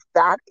down if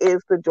that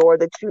is the door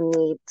that you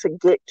need to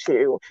get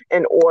to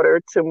in order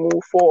to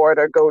move forward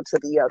or go to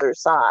the other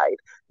side.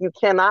 You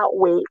cannot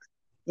wait.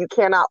 You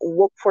cannot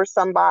look for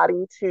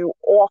somebody to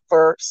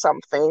offer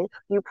something.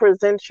 You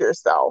present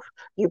yourself.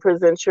 You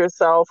present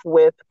yourself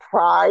with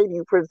pride.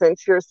 You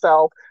present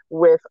yourself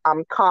with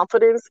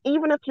confidence.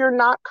 Even if you're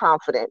not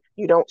confident,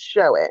 you don't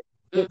show it.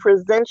 You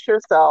present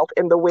yourself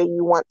in the way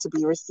you want to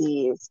be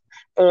received.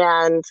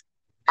 And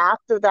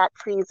after that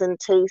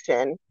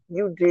presentation,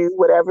 you do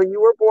whatever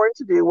you were born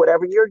to do,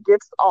 whatever your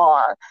gifts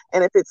are.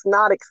 And if it's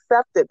not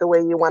accepted the way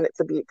you want it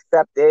to be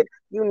accepted,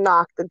 you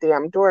knock the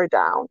damn door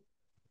down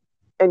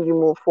and you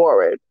move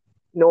forward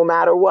no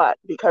matter what,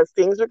 because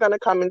things are going to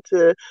come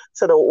into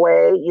the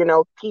way.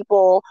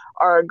 People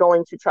are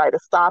going to try to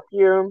stop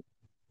you.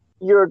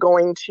 You're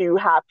going to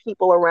have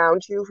people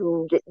around you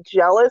who get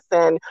jealous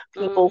and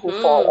people who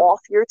fall Mm-hmm. off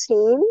your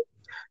team.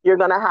 You're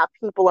going to have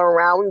people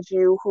around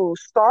you who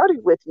started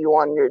with you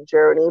on your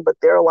journey, but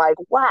they're like,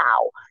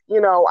 wow,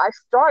 I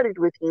started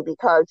with you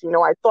because,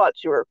 I thought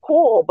you were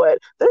cool, but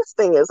this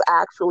thing is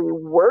actually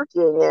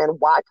working. And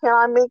why can't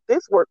I make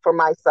this work for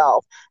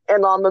myself?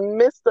 And on the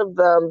midst of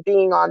them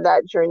being on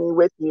that journey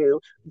with you,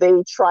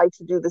 they try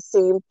to do the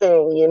same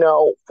thing,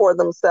 for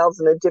themselves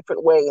in a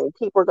different way. And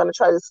people are going to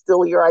try to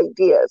steal your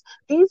ideas.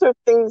 These are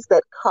things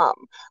that come,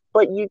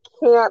 but you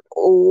can't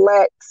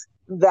let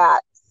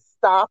that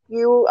stop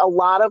you. A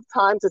lot of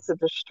times it's a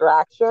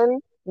distraction.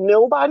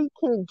 Nobody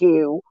can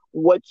do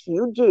what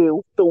you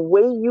do the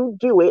way you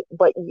do it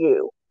but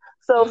you.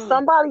 So if Mm.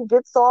 somebody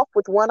gets off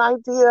with one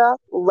idea,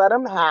 let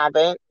them have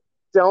it.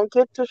 Don't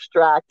get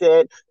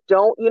distracted.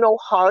 Don't,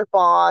 harp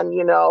on,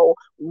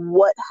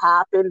 what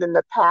happened in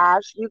the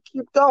past. You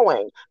keep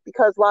going,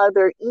 because while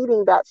they're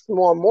eating that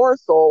small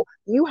morsel,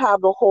 you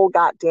have the whole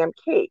goddamn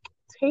cake.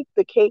 Take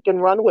the cake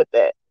and run with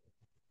it.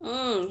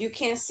 You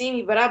can't see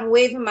me, but I'm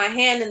waving my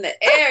hand in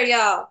the air,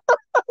 y'all.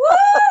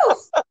 Woo!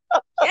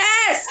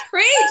 Yes,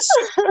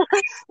 preach.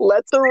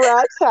 Let the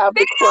rats have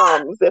the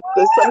crumbs. If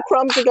there's some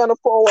crumbs are gonna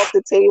fall off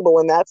the table,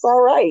 and that's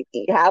all right.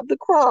 You have the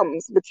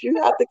crumbs, but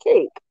you have the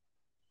cake.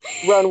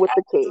 Run with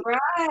the cake.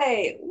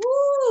 Right.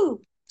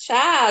 Woo.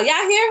 Child,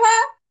 y'all hear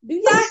her? Do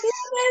y'all hear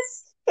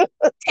this?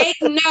 Take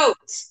note.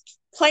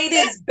 Play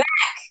this back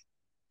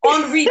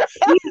on repeat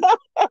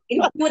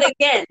and do it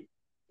again.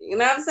 You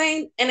know what I'm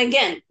saying? And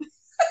again.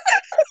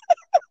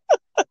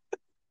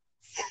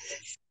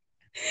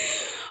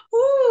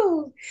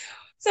 Woo.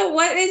 So,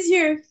 what is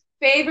your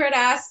favorite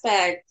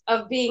aspect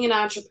of being an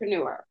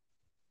entrepreneur?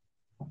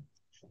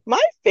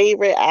 My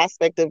favorite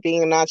aspect of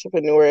being an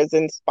entrepreneur is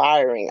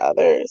inspiring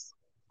others,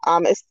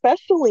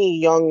 especially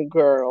young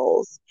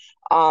girls,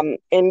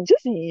 and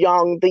just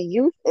the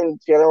youth in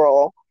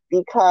general,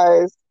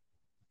 because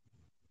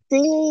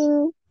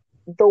seeing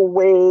the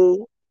way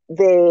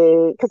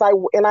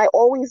I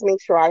always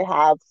make sure I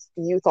have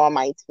youth on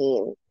my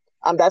team.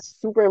 That's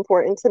super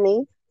important to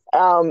me.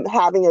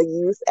 Having a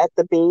youth at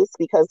the base,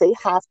 because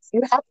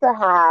you have to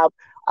have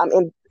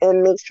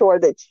and make sure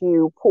that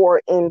you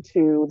pour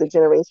into the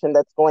generation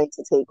that's going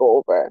to take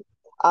over.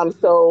 Mhm.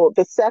 So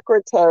the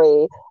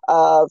secretary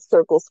of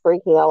Circles for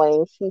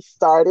Healing, she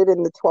started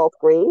in the 12th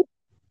grade,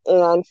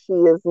 and she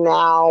is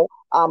now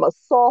a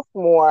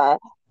sophomore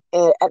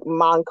at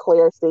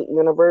Montclair State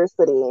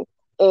University.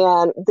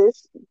 And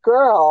this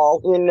girl,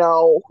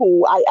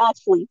 who I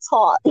actually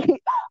taught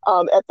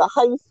at the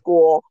high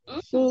school,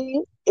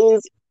 she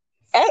is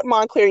at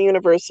Montclair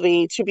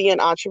University to be an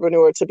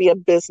entrepreneur, to be a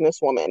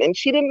businesswoman. And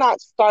she did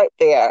not start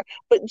there,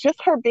 but just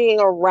her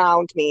being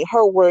around me,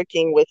 her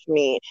working with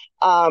me,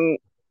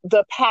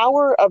 the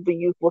power of the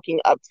youth looking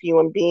up to you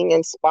and being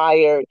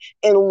inspired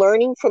and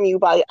learning from you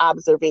by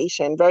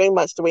observation, very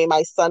much the way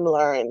my son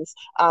learns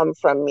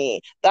from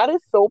me. That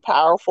is so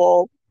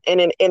powerful.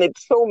 And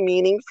it's so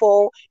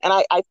meaningful. And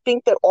I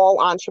think that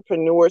all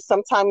entrepreneurs,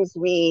 sometimes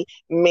we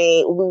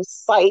may lose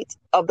sight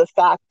of the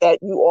fact that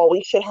you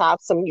always should have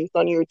some youth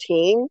on your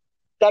team.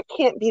 That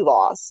can't be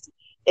lost.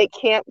 It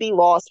can't be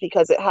lost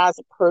because it has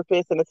a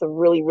purpose, and it's a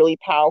really, really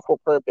powerful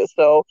purpose.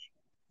 So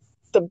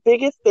the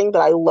biggest thing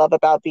that I love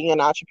about being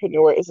an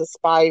entrepreneur is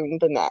aspiring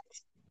the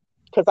next.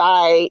 Because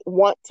I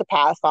want to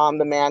pass on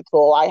the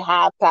mantle. I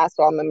have passed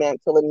on the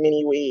mantle in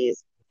many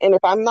ways. And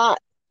if I'm not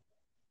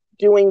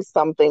doing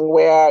something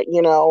where,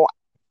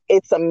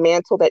 it's a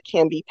mantle that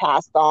can be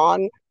passed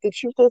on, the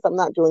truth is I'm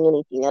not doing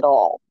anything at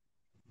all.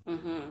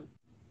 Mm-hmm.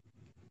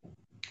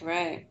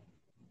 Right.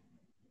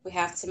 We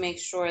have to make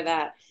sure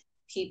that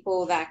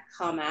people that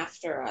come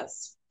after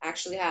us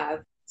actually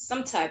have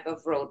some type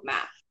of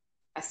roadmap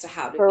as to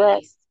how to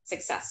Correct. be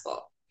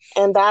successful.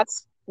 And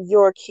that's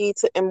your key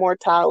to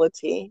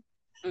immortality.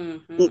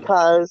 Mm-hmm.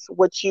 Because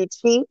what you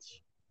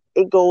teach,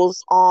 it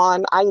goes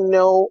on. I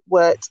know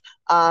what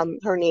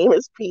her name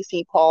is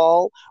PC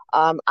Paul.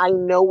 I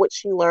know what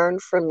she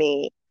learned from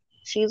me.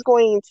 She's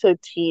going to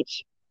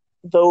teach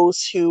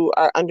those who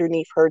are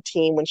underneath her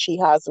team when she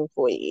has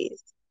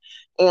employees.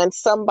 And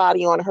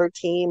somebody on her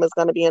team is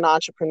going to be an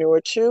entrepreneur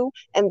too,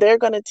 and they're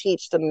going to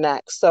teach them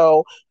next.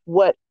 So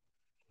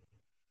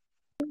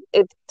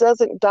it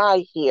doesn't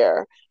die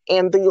here.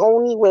 And the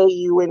only way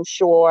you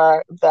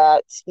ensure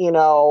that,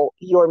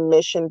 your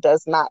mission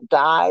does not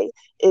die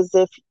is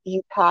if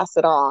you pass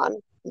it on.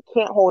 You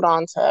can't hold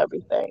on to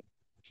everything.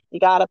 You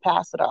got to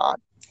pass it on.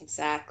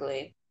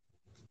 Exactly.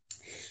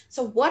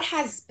 So what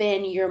has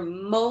been your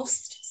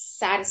most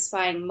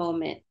satisfying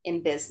moment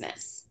in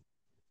business?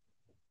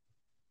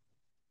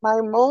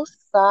 My most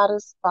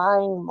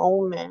satisfying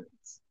moment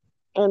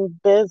in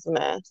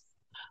business.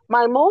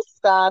 My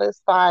most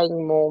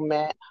satisfying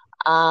moment,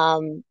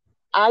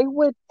 I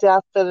would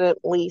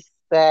definitely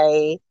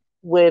say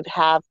would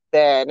have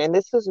been, and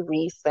this is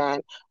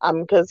recent,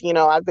 because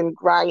I've been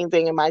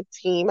grinding and my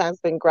team has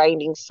been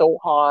grinding so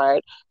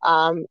hard.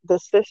 The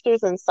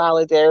Sisters in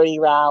Solidarity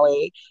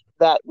rally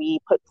that we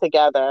put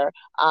together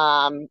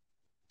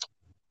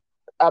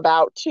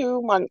about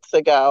 2 months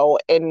ago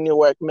in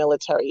Newark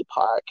Military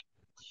Park.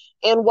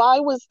 And why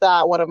was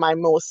that one of my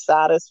most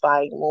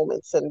satisfying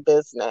moments in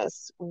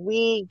business?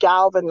 We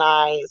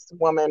galvanized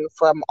women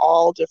from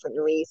all different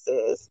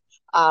races,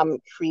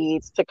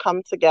 creeds to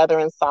come together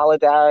in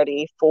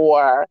solidarity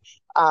for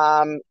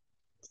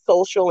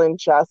social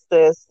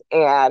injustice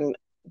and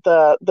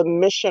the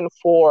mission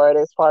forward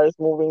as far as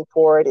moving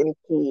forward in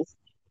peace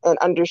and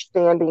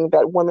understanding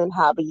that women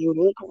have a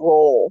unique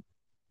role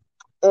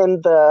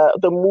in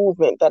the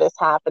movement that is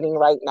happening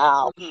right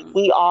now. Mm-hmm.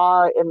 We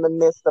are in the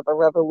midst of a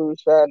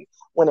revolution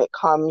when it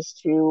comes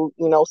to,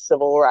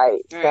 civil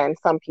rights. Right. And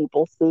some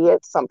people see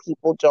it, some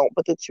people don't.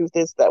 But the truth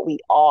is that we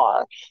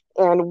are.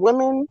 And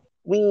women,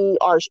 we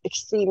are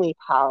extremely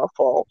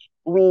powerful.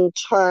 We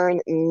turn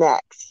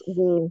necks.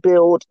 We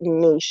build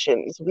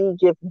nations. We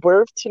give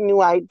birth to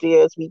new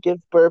ideas. We give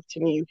birth to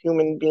new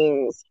human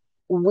beings.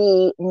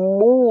 We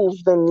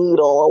move the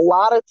needle. A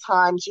lot of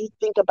times you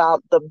think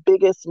about the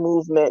biggest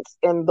movements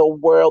in the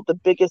world, the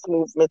biggest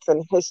movements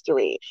in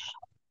history.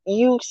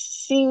 You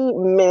see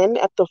men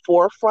at the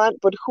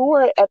forefront, but who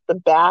are at the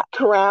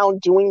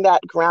background doing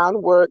that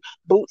groundwork,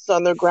 boots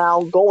on the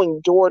ground, going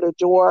door to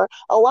door?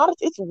 A lot of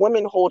it's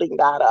women holding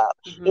that up.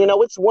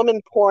 Mm-hmm. It's women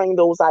pouring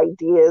those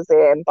ideas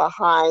in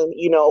behind,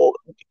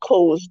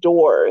 closed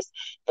doors.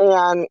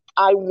 And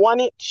I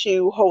wanted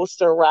to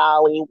host a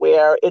rally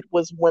where it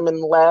was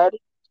women led.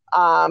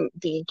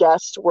 The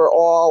guests were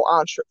all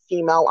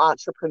female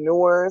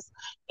entrepreneurs,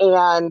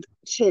 and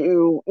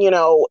to,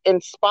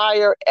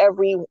 inspire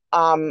every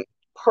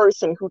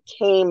person who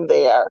came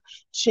there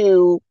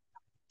to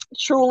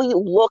truly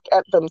look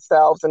at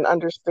themselves and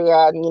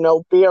understand,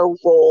 their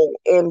role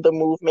in the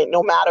movement,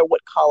 no matter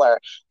what color,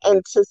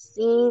 and to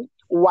see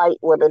white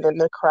women in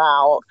the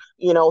crowd,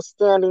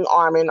 standing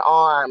arm in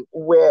arm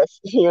with,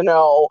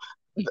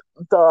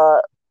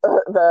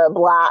 the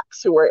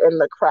blacks who were in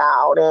the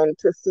crowd, and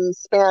to see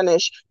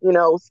Spanish,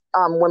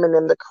 women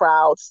in the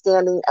crowd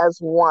standing as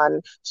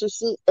one, to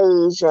see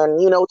Asian,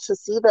 to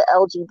see the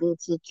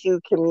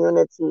LGBTQ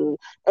community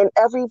and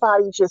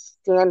everybody just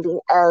standing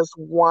as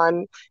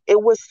one.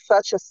 It was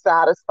such a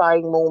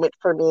satisfying moment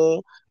for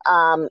me.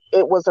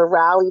 It was a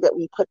rally that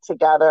we put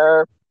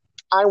together,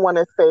 I want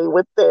to say,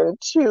 within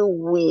 2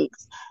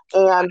 weeks.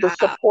 And the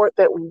support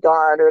that we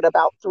garnered,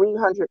 about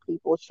 300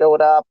 people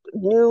showed up,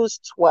 News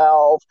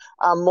 12,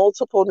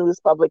 multiple news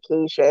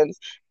publications.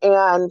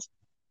 And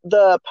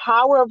the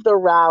power of the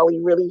rally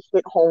really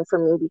hit home for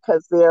me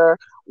because there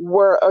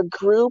were a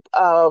group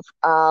of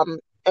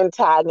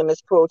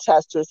antagonist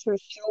protesters who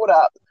showed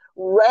up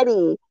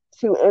ready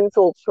to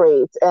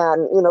infiltrate.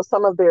 And,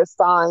 some of their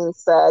signs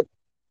said,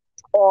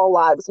 all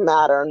lives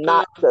matter,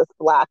 not just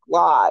Black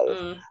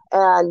lives.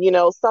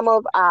 And, some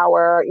of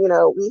our,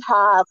 we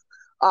have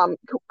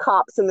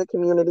cops in the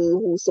community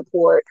who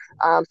support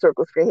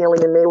Circle Screen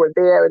Healing, and they were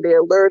there. They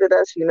alerted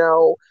us,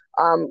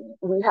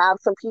 we have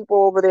some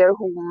people over there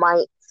who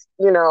might,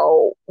 be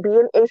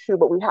an issue,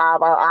 but we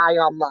have our eye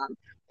on them.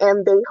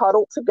 And they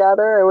huddled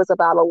together. It was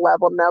about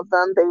 11 of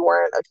them. They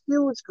weren't a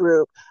huge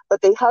group,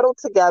 but they huddled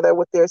together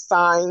with their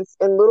signs.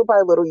 And little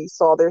by little, you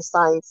saw their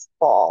signs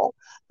fall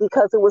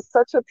because it was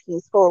such a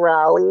peaceful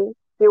rally.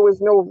 There was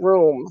no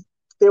room.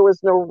 There was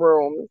no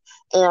room.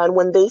 And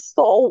when they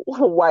saw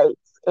whites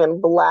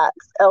and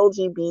Blacks,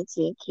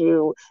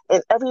 LGBTQ,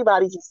 and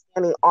everybody just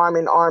standing arm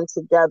in arm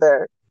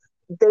together,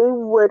 they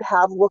would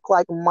have looked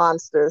like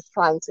monsters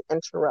trying to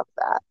interrupt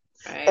that.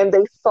 Right. And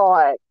they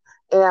saw it.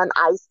 And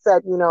I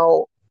said,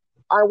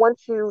 I want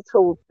you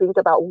to think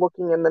about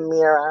looking in the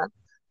mirror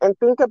and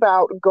think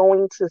about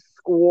going to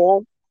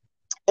school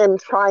and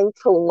trying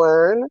to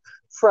learn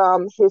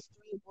from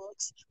history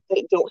books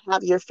that don't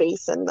have your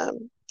face in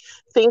them.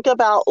 Think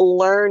about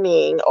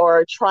learning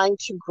or trying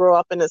to grow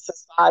up in a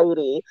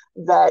society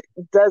that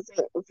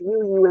doesn't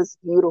view you as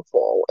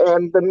beautiful,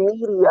 and the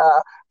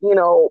media,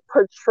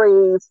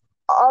 portrays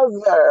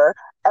other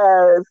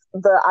as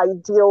the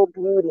ideal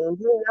beauty. And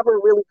you never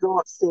really grow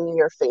up seeing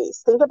your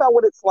face. Think about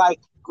what it's like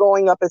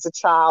growing up as a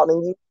child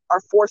and you are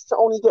forced to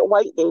only get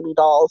white baby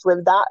dolls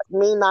when that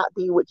may not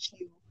be what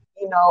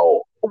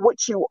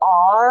what you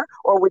are,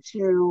 or what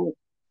you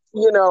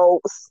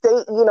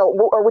state,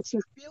 or what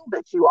you feel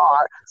that you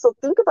are. So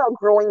think about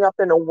growing up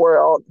in a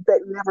world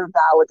that never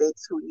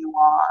validates who you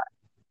are.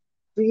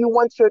 Do you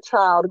want your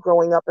child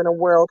growing up in a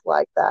world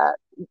like that?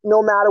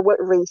 No matter what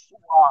race you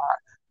are,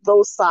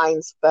 those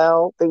signs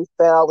fell,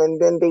 and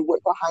then they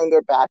went behind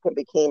their back and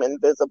became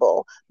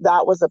invisible.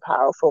 That was a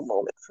powerful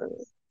moment for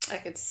me. I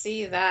could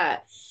see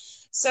that.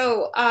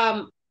 So,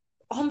 on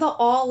the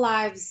All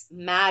Lives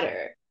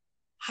Matter,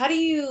 how do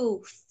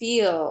you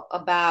feel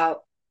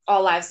about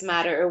All Lives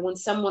Matter, or when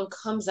someone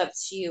comes up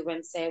to you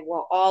and say,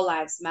 well, all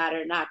lives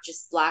matter, not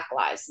just Black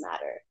Lives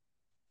Matter?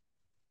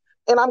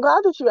 And I'm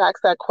glad that you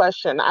asked that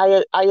question.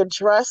 I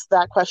addressed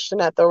that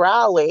question at the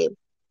rally.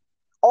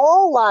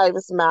 All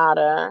lives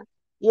matter.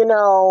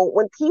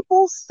 When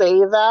people say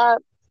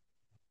that,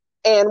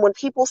 and when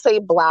people say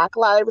Black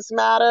Lives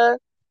Matter,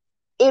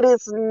 it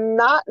is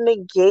not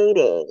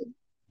negating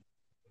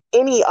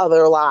any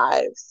other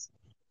lives.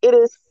 It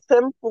is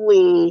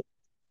simply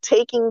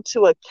taking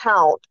into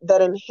account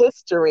that in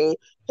history,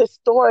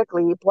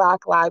 historically,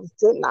 Black lives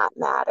did not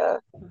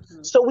matter.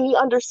 Mm-hmm. So we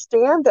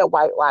understand that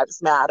white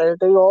lives matter.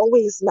 They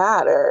always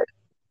mattered.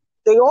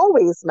 They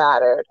always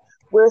mattered.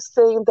 We're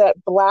saying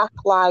that Black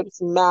lives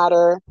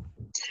matter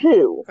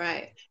too.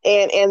 Right.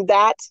 And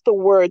that's the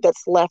word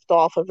that's left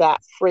off of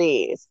that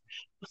phrase.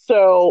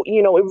 So,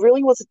 it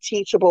really was a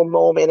teachable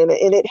moment, and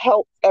it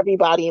helped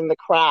everybody in the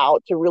crowd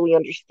to really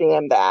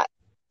understand that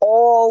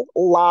all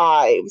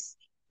lives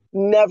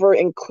never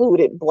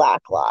included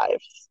Black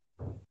lives.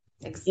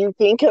 You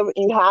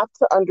have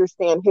to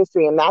understand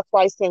history, and that's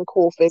why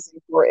Sankofa is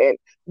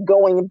important,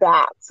 going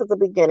back to the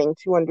beginning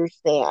to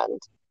understand,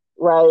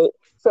 right?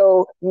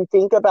 So you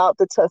think about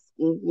the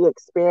Tuskegee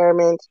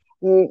experiment,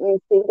 you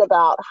think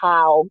about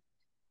how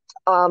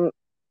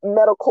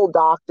medical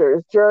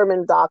doctors,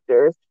 German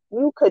doctors,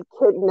 you could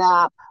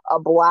kidnap a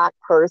Black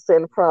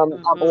person from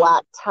a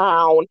Black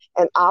town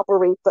and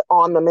operate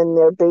on them in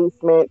their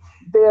basement.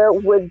 There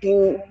would be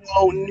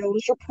no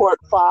news report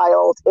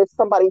filed. If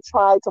somebody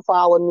tried to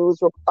file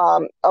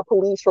a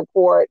police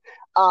report,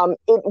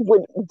 it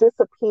would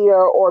disappear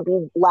or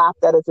be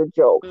laughed at as a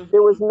joke. Mm-hmm.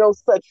 There was no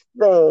such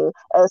thing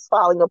as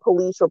filing a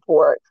police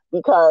report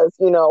because,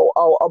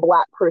 a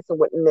Black person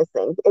went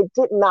missing. It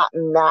did not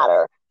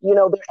matter.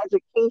 Their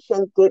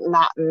education did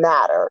not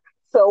matter.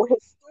 So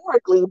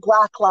historically,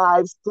 Black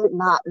lives did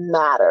not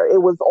matter.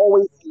 It was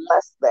always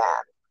less than.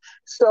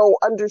 So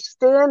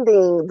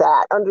understanding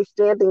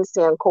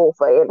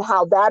Sankofa and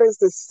how that is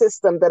the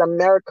system that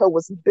America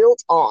was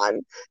built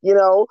on,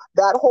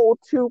 that whole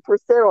 2%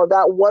 or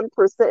that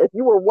 1%, if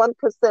you were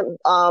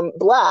 1%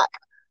 Black,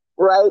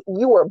 right,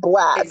 you were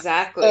Black.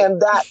 Exactly.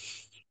 And that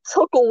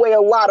took away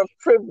a lot of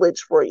privilege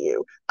for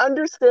you.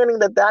 Understanding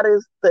that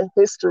is the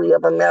history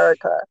of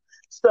America.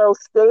 So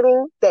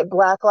stating that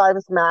Black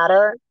lives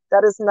matter,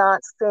 that is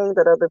not saying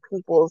that other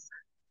people's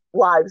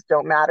lives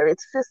don't matter.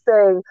 It's just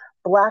saying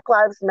Black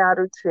lives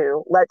matter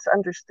too. Let's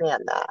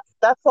understand that.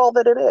 That's all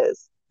that it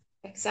is.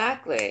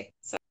 Exactly.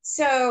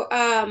 So,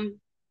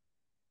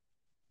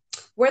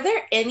 were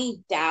there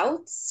any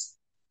doubts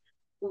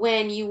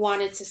when you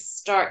wanted to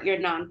start your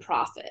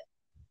nonprofit?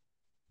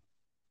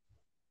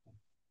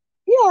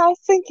 Yeah, I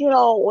think,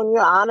 when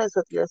you're honest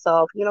with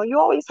yourself, you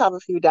always have a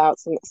few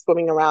doubts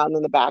swimming around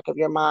in the back of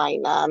your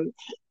mind.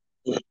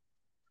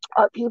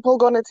 Are people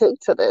going to take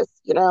to this?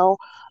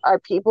 Are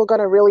people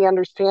going to really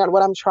understand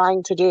what I'm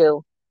trying to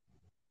do?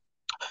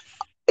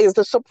 Is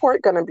the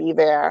support going to be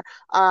there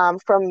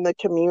from the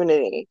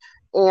community?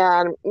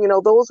 And,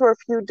 those were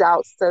a few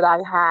doubts that I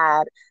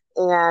had.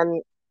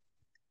 And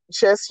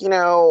just,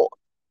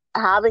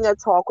 having a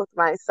talk with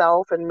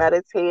myself and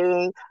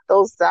meditating,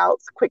 those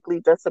doubts quickly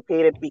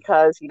dissipated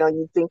because,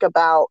 you think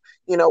about,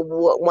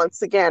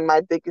 once again,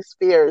 my biggest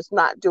fear is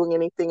not doing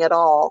anything at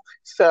all.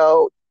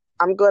 So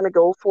I'm going to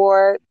go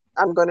for it.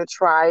 I'm going to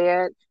try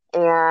it.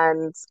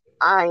 And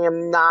I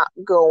am not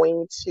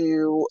going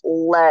to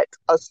let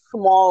a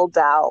small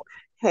doubt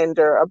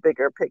hinder a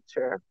bigger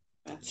picture.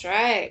 That's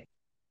right.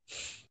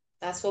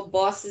 That's what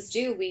bosses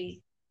do.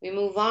 We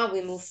move on,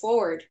 we move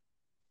forward.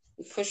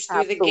 We push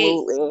through the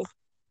gates. Absolutely.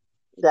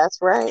 That's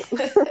right.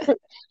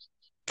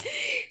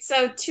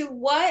 So to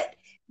what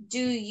do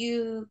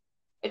you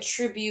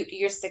attribute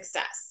your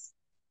success?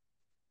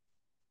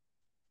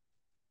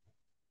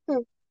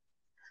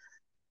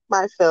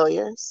 My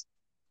failures.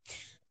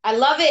 I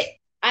love it.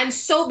 I'm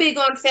so big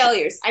on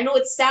failures. I know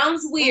it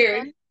sounds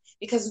weird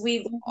because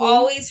we've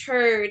always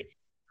heard,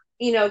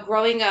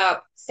 growing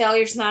up,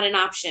 failure's not an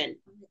option.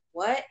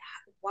 What?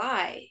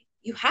 Why?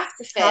 You have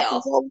to fail. It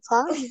happens all the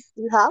time.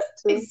 You have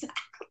to. Exactly.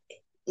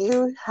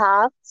 You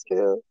have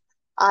to.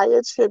 I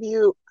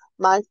attribute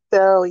my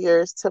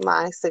failures to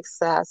my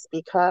success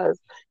because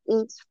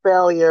each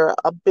failure,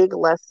 a big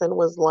lesson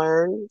was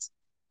learned,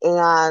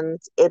 and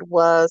it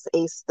was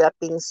a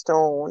stepping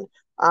stone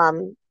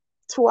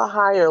to a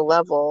higher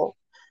level.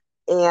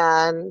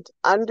 And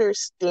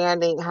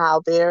understanding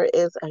how there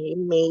is a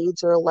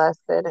major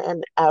lesson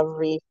in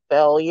every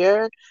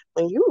failure,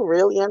 when you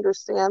really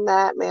understand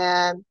that,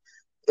 man,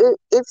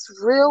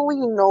 it's really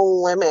no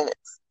limit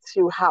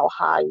to how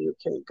high you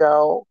can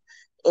go.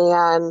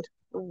 And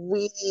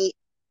we,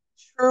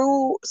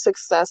 true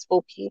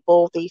successful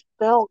people, they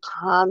fail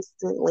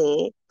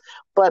constantly.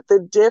 But the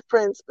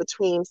difference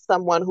between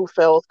someone who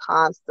fails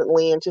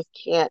constantly and just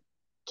can't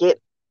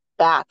get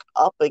back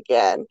up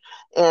again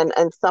and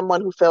someone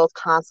who fails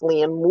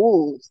constantly and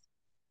moves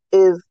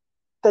is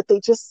that they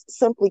just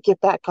simply get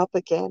back up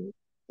again,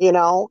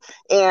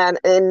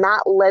 and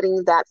not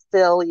letting that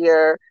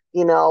failure,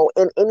 in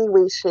any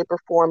way, shape, or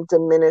form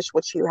diminish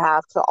what you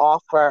have to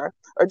offer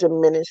or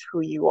diminish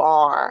who you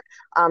are.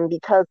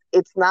 Because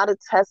it's not a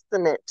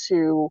testament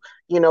to,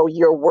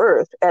 your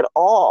worth at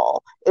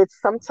all.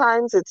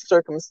 Sometimes it's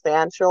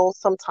circumstantial,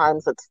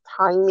 sometimes it's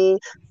timing,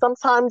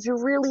 sometimes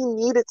you really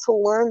needed to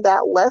learn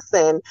that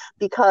lesson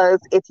because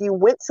if you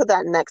went to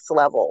that next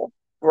level,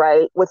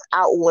 right,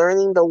 without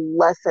learning the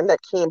lesson that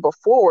came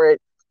before it,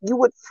 you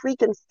would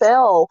freaking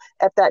fail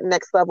at that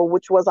next level,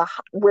 which was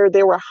where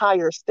there were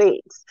higher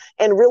stakes,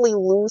 and really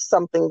lose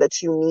something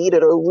that you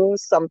needed or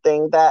lose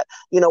something that,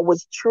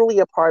 was truly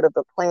a part of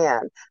the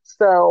plan.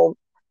 So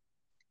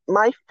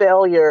my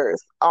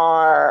failures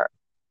are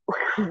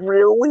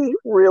really,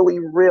 really,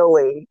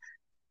 really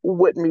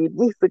what made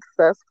me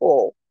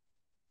successful.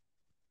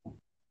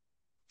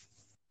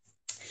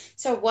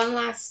 So one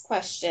last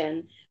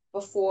question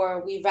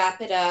before we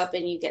wrap it up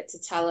and you get to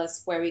tell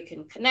us where we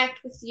can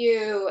connect with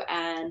you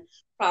and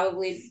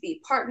probably be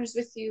partners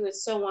with you and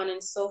so on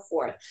and so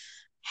forth.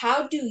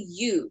 How do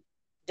you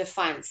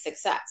define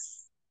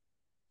success?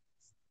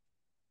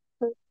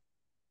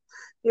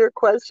 Your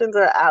questions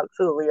are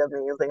absolutely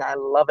amazing. I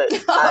love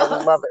it. I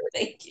love it.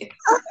 Thank you.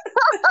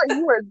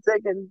 You are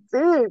digging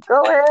deep.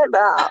 Go ahead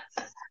now.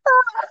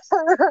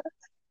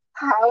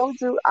 How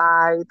do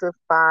I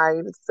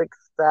define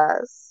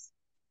success?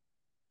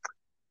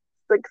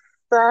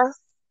 Success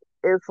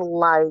is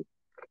like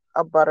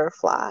a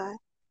butterfly.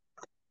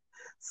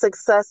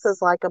 Success is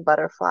like a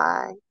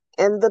butterfly.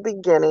 In the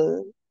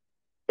beginning,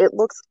 it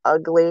looks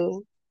ugly.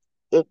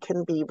 It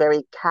can be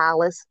very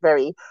callous,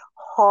 very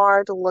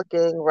hard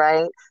looking,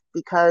 right?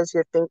 Because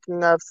you're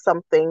thinking of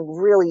something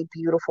really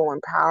beautiful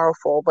and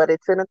powerful, but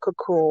it's in a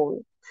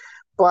cocoon.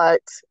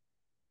 But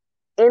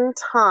in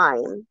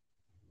time,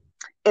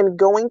 in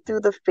going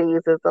through the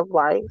phases of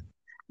life,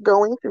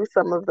 going through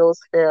some of those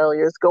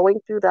failures, going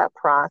through that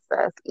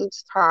process,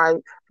 each time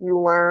you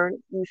learn,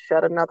 you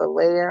shed another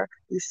layer,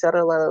 you shed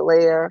another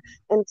layer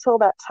until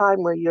that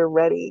time where you're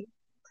ready.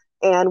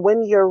 And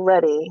when you're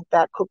ready,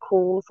 that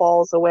cocoon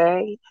falls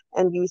away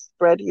and you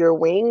spread your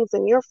wings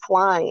and you're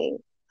flying.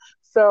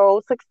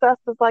 So success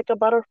is like a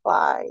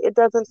butterfly. It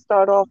doesn't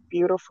start off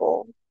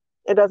beautiful.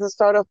 It doesn't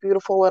start off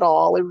beautiful at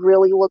all. It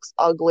really looks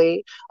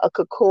ugly. A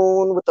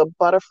cocoon with a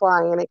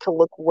butterfly in it can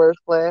look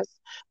worthless,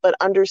 but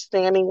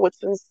understanding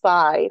what's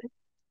inside.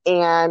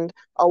 And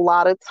a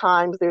lot of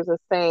times there's a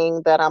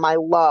saying that I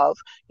love,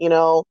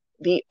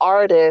 the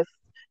artist,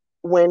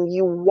 when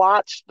you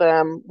watch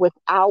them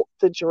without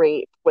the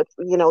drape,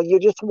 you're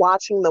just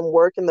watching them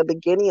work in the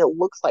beginning, it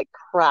looks like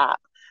crap.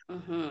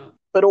 Mm-hmm.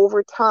 But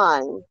over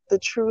time, the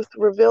truth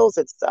reveals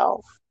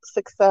itself.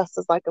 Success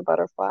is like a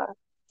butterfly.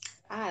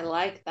 I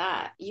like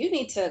that. You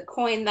need to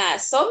coin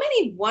that. So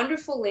many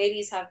wonderful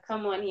ladies have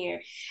come on here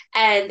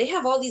and they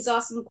have all these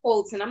awesome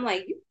quotes. And I'm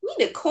like, you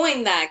need to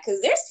coin that because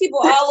there's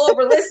people all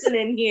over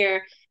listening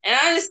here. And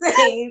I'm just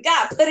saying, you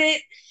got to put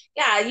it,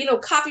 yeah,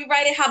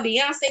 copyright it how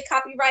Beyonce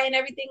copyright and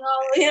everything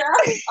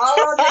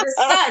all under the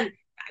sun.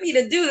 I need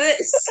to do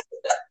this.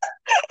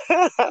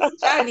 That's what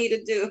I need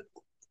to do.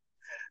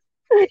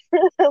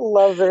 I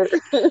love it.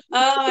 Oh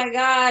my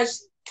gosh.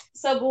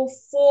 So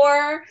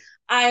before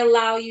I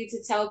allow you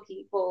to tell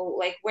people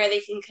like where they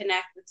can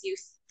connect with you,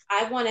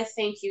 I want to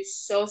thank you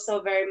so,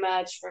 so very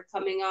much for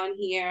coming on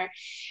here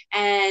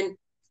and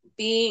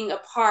being a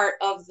part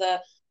of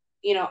the,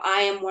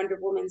 I Am Wonder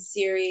Woman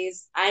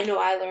series. I know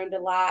I learned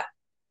a lot.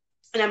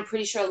 And I'm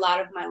pretty sure a lot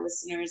of my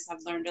listeners have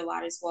learned a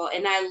lot as well.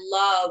 And I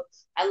love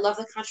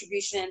the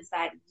contributions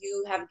that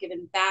you have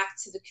given back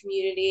to the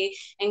community.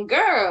 And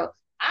girl,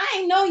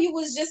 I know you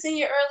was just in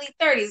your early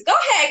 30s. Go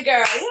ahead,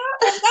 girl. Go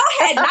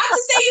ahead. Not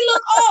to say you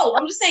look old.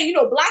 I'm just saying,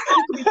 black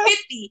people could be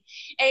 50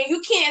 and you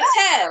can't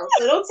tell.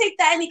 So don't take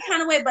that any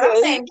kind of way. But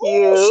I'm saying,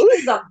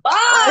 she's a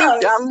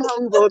boss. I'm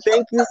humble.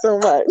 Thank you so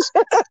much.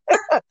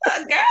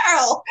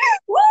 Girl.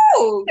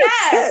 Woo.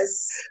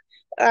 Yes.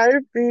 I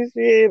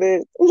appreciate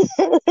it.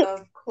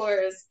 Of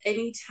course.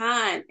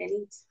 Anytime.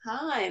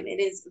 It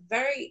is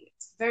very,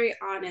 very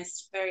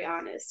honest, very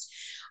honest.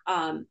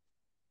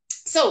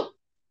 So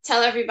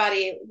tell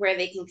everybody where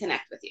they can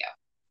connect with you.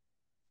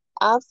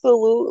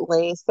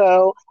 Absolutely.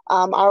 So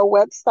our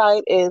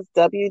website is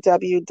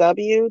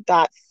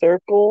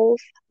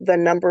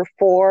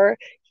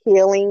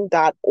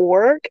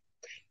www.circles4healing.org.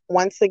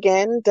 Once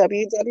again,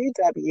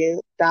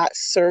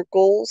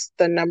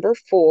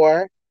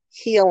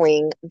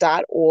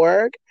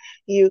 www.circles4healing.org.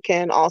 You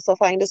can also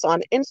find us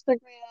on Instagram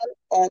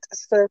at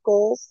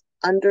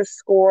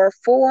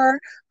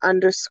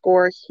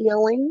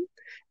circles_4_healing.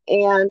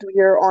 And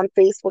we're on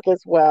Facebook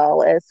as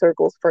well as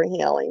Circles for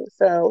Healing.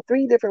 So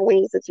 3 different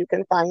ways that you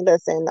can find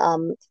us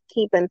and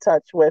keep in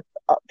touch with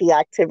the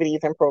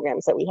activities and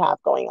programs that we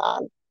have going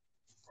on.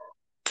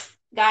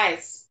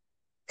 Guys,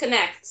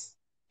 connect.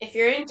 If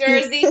you're in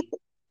Jersey,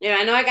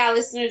 I know I got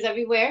listeners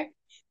everywhere,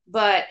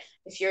 but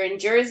if you're in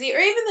Jersey or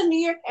even the New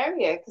York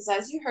area, because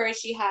as you heard,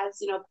 she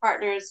has,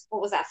 partners,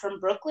 what was that, from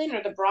Brooklyn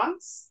or the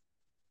Bronx?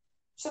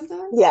 Something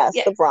like that?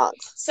 Yes, the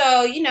Bronx.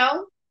 So,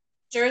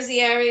 Jersey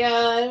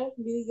area,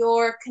 New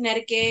York,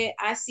 Connecticut.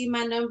 I see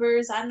my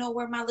numbers. I know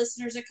where my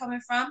listeners are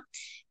coming from.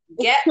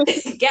 Get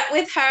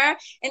with her.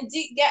 And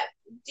do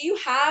you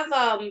have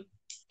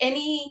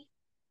any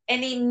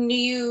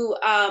new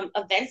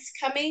events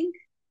coming?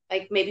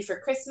 Like maybe for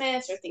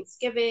Christmas or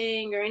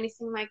Thanksgiving or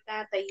anything like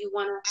that you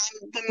want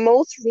to? The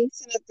most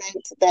recent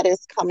event that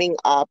is coming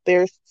up,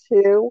 there's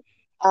 2.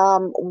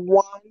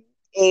 One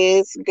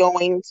is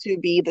going to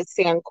be the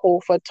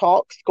Sankofa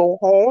Talks Go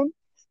Home.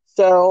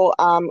 So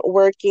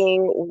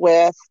working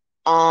with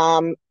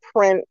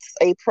Prince,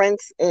 a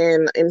prince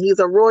and he's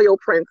a royal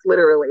prince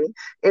literally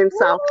in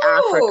South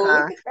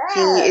Africa.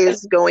 He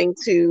is going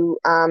to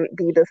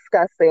be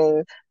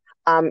discussing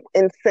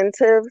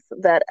incentives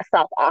that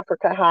South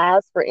Africa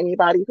has for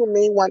anybody who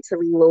may want to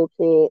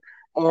relocate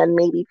and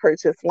maybe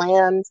purchase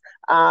land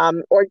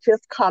or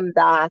just come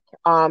back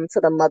to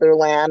the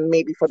motherland,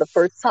 maybe for the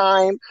first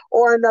time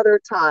or another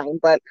time.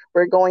 But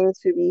we're going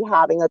to be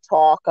having a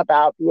talk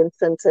about the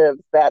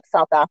incentives that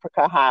South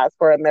Africa has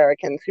for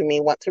Americans who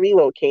may want to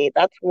relocate.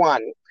 That's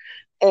one.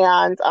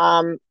 And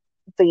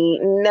the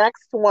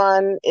next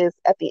one is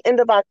at the end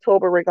of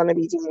October, we're going to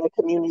be doing a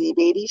community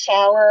baby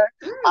shower,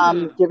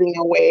 giving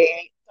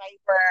away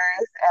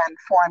diapers and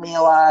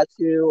formula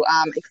to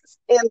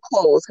and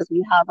clothes, because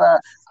we have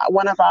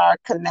one of our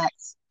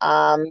connects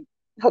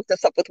hooked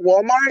us up with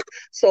Walmart.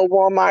 So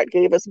Walmart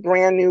gave us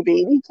brand new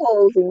baby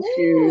clothes and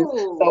shoes.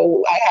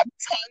 So I have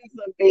tons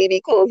of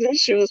baby clothes and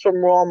shoes from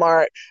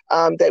Walmart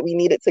that we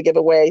needed to give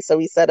away. So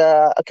we said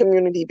a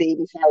community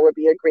baby shower would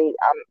be a great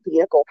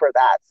vehicle for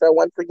that. So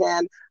once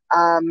again,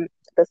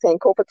 the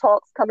Sankofa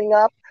Talks coming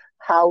up,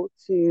 how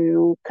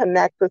to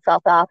connect with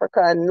South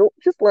Africa and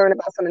just learn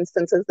about some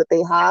incentives that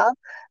they have,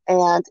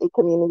 and a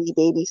community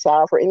baby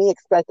shower for any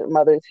expectant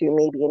mothers who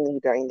may be in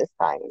need during this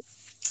time.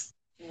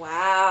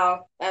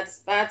 Wow,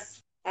 that's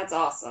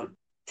awesome.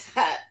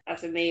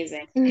 That's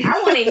amazing.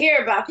 I want to hear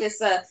about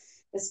this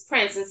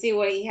prince and see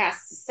what he has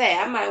to say.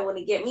 I might want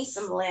to get me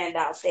some land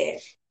out there.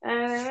 All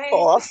right.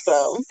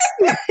 Awesome.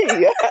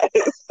 Yes.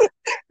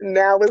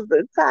 Now is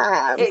the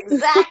time.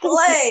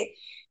 Exactly.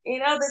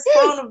 This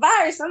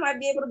coronavirus, I might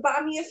be able to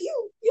buy me a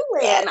few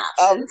land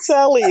options. I'm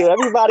telling you,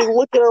 everybody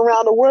looking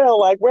around the world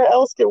like, where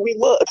else can we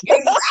look?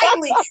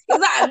 Exactly.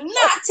 Because I'm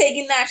not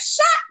taking that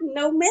shot.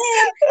 No,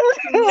 ma'am.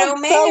 No,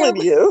 I'm ma'am.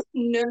 telling you.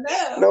 No.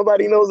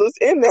 Nobody knows us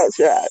in that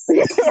shot.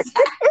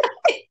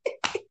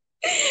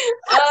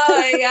 Oh,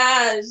 my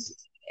gosh.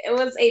 It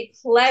was a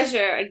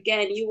pleasure.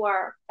 Again, you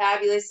are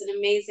fabulous and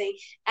amazing.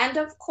 And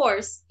of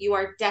course, you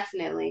are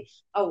definitely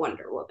a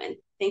Wonder Woman.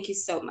 Thank you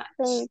so much.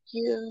 Thank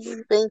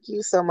you. Thank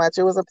you so much.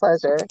 It was a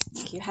pleasure.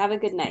 Thank you. Have a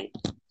good night.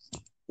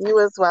 You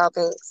as well.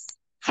 Thanks.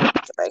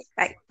 Bye.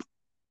 Bye.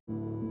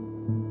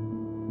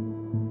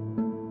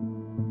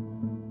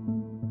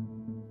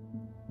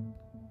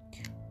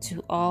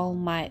 To all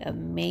my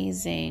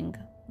amazing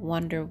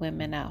Wonder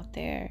Women out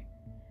there,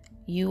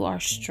 you are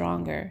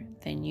stronger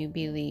than you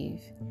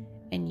believe,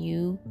 and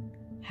you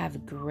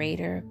have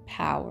greater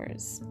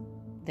powers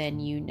than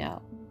you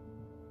know.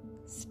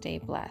 Stay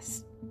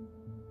blessed.